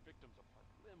rip their victims apart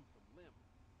limb from limb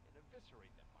and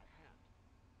eviscerate them by hand.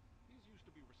 These used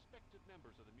to be respected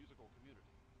members of the musical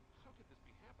community. How could this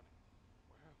be happening?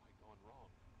 Where have I gone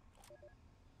wrong?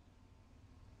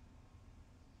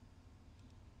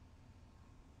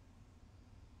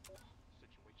 The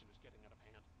situation is getting out of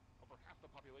hand. Over half the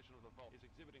population of the vault is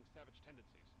exhibiting savage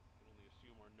tendencies. I can only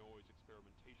assume our noise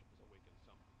experimentation has awakened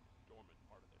some dormant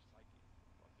part of their psyche,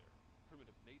 brought their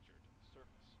primitive nature to the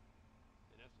surface.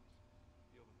 In essence, I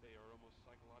feel that they are almost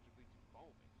psychologically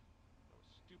devolving. I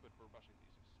was stupid for rushing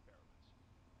these experiments.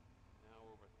 Now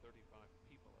over 35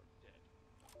 people are dead.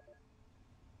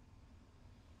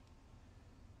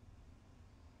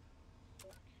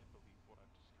 I can't believe what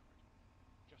I've discovered.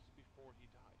 Just before he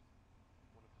died,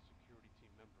 one of the security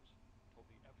team members told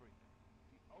me everything.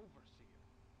 The Overseer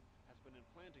has been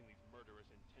implanting these murderous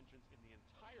intentions in the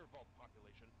entire vault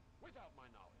population without my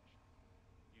knowledge.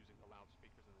 Using the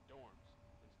loudspeakers in the dorms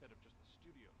instead of just the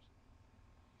studios.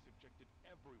 He subjected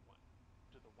everyone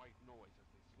to the white noise as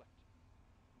they slept.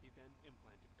 He then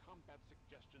implanted combat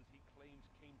suggestions he claims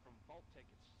came from Vault-Tec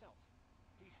itself.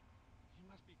 He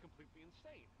must be completely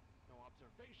insane. No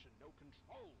observation, no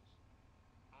controls.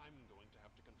 I'm going to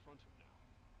have to confront him now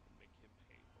and make him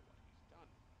pay for what he's done.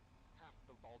 Half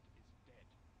the vault is dead.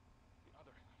 The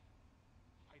other half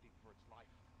fighting for its life.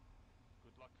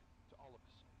 Good luck to all of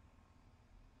us.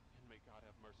 And may God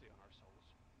have mercy on our souls.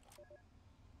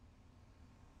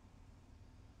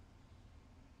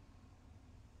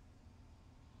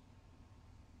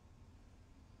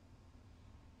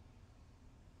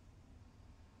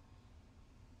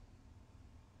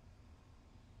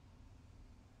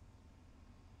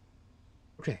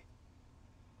 Okay.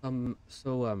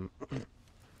 So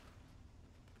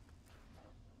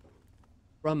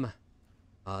from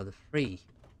the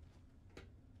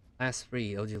last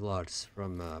three audio logs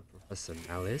from Professor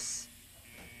Malice,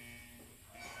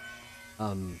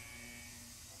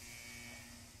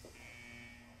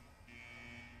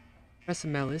 Professor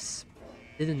Malice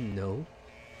didn't know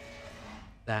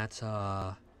that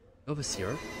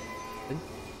Overseer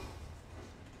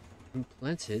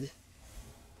implanted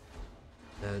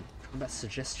the combat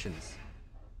suggestions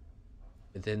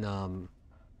within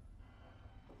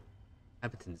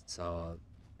inhabitants or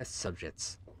test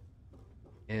subjects,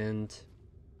 and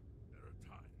There are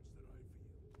times that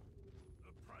I feel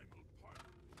the primal part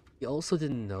he also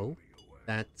didn't know moving away.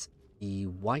 that the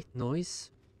white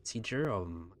noise procedure or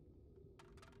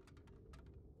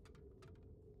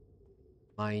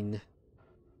mind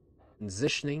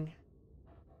transitioning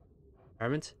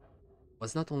experiment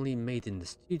was not only made in the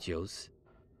studios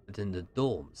but in the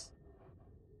dorms,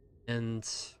 and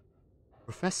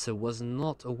Professor was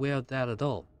not aware of that at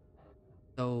all.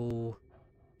 So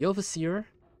the overseer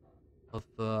of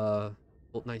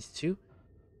Vault 92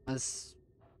 was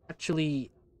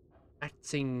actually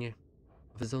acting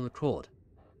of his own accord.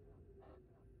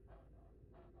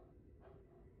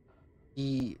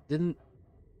 He didn't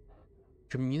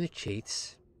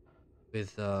communicate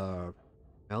with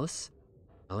Malice,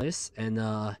 and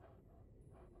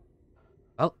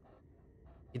well,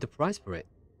 he paid the price for it.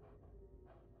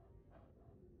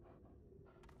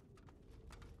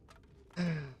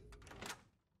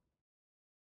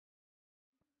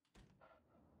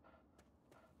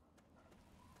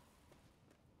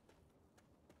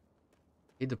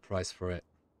 Paid the price for it.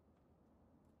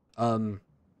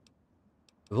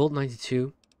 Vault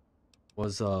 92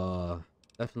 was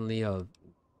definitely a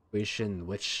situation in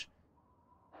which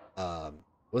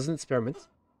was an experiment.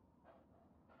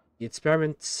 The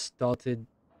experiment started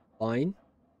fine,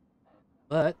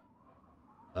 but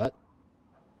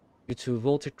due to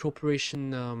Voltec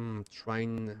Corporation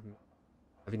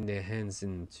having their hands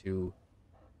into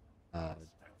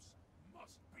Steps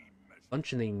must be measured.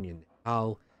 functioning and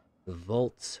how the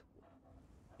vault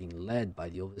being led by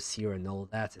the overseer and all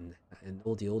that, and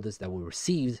all the orders that were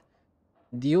received,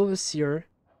 the overseer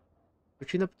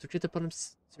took it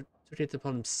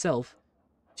upon himself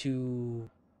to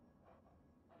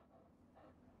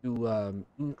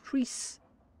increase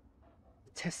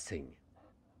the testing,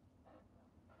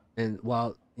 and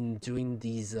while in doing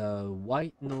these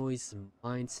white noise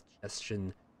mind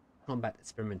suggestion combat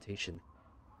experimentation,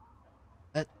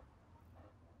 but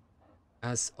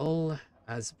as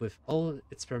with all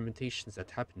experimentations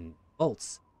that happen in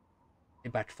vaults, they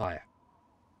backfire,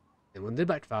 and when they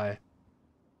backfire,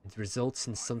 it results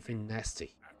in something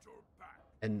nasty. At your back.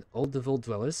 And all the vault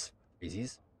dwellers,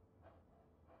 Crazies,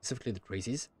 specifically the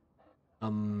Crazies,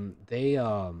 they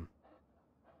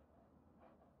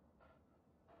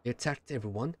They attacked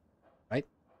everyone, right?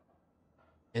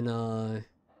 And there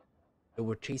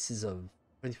were chases of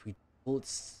 23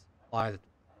 bullets fired at the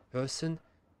person.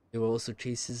 There were also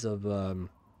chases of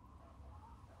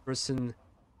person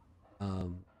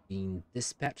being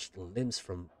dispatched limb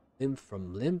from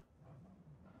limb,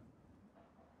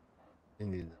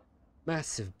 and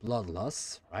massive blood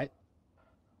loss, right?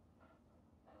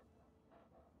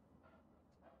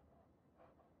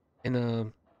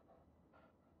 And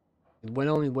it went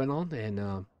on, and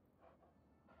it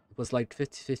was like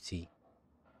 50-50.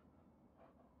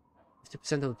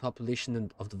 50% of the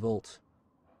population of the Vault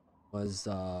was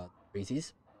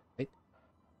crazies, right?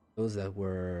 Those that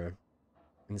were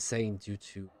insane due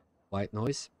to white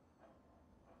noise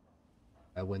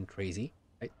that went crazy,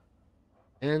 right?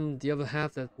 And the other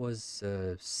half that was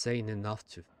sane enough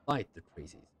to fight the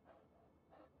crazies,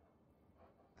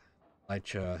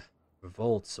 like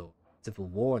revolts or civil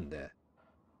war in there.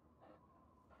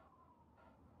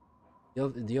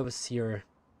 The overseer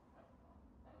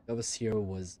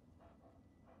was,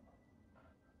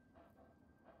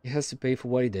 he has to pay for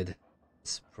what he did,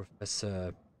 as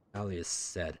Professor Alias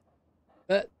said.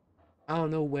 But I don't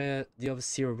know where the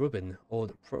overseer Rubin or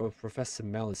Professor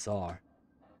Malice are,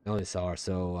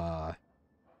 so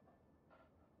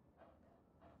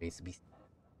needs to be.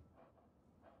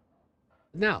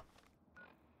 But now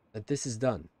that this is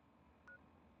done,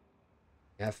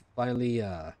 we have finally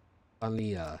are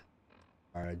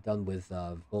done with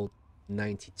Volt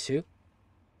 92.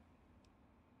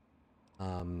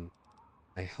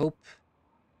 I hope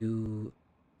you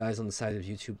guys on the side of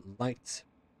YouTube liked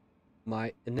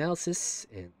my analysis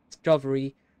and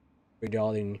discovery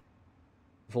regarding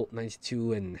Volt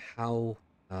 92 and how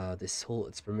this whole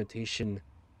experimentation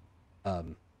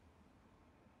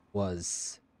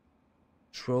was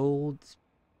trolled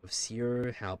with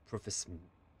Seer, how Professor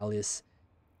Alice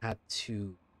had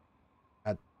to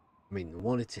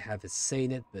wanted to have his say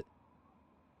in it, but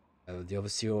the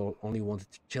overseer only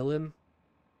wanted to kill him.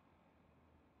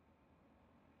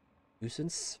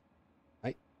 Nuisance,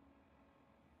 right?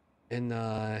 And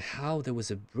how there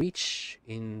was a breach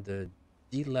in the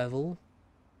D level,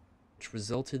 which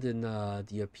resulted in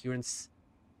the appearance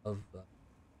of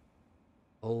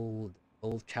old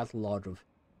catalog of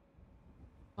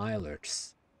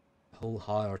mirelurks, the whole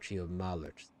hierarchy of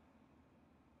mirelurks,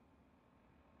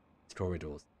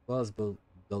 corridors, as well as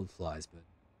bloodflies, but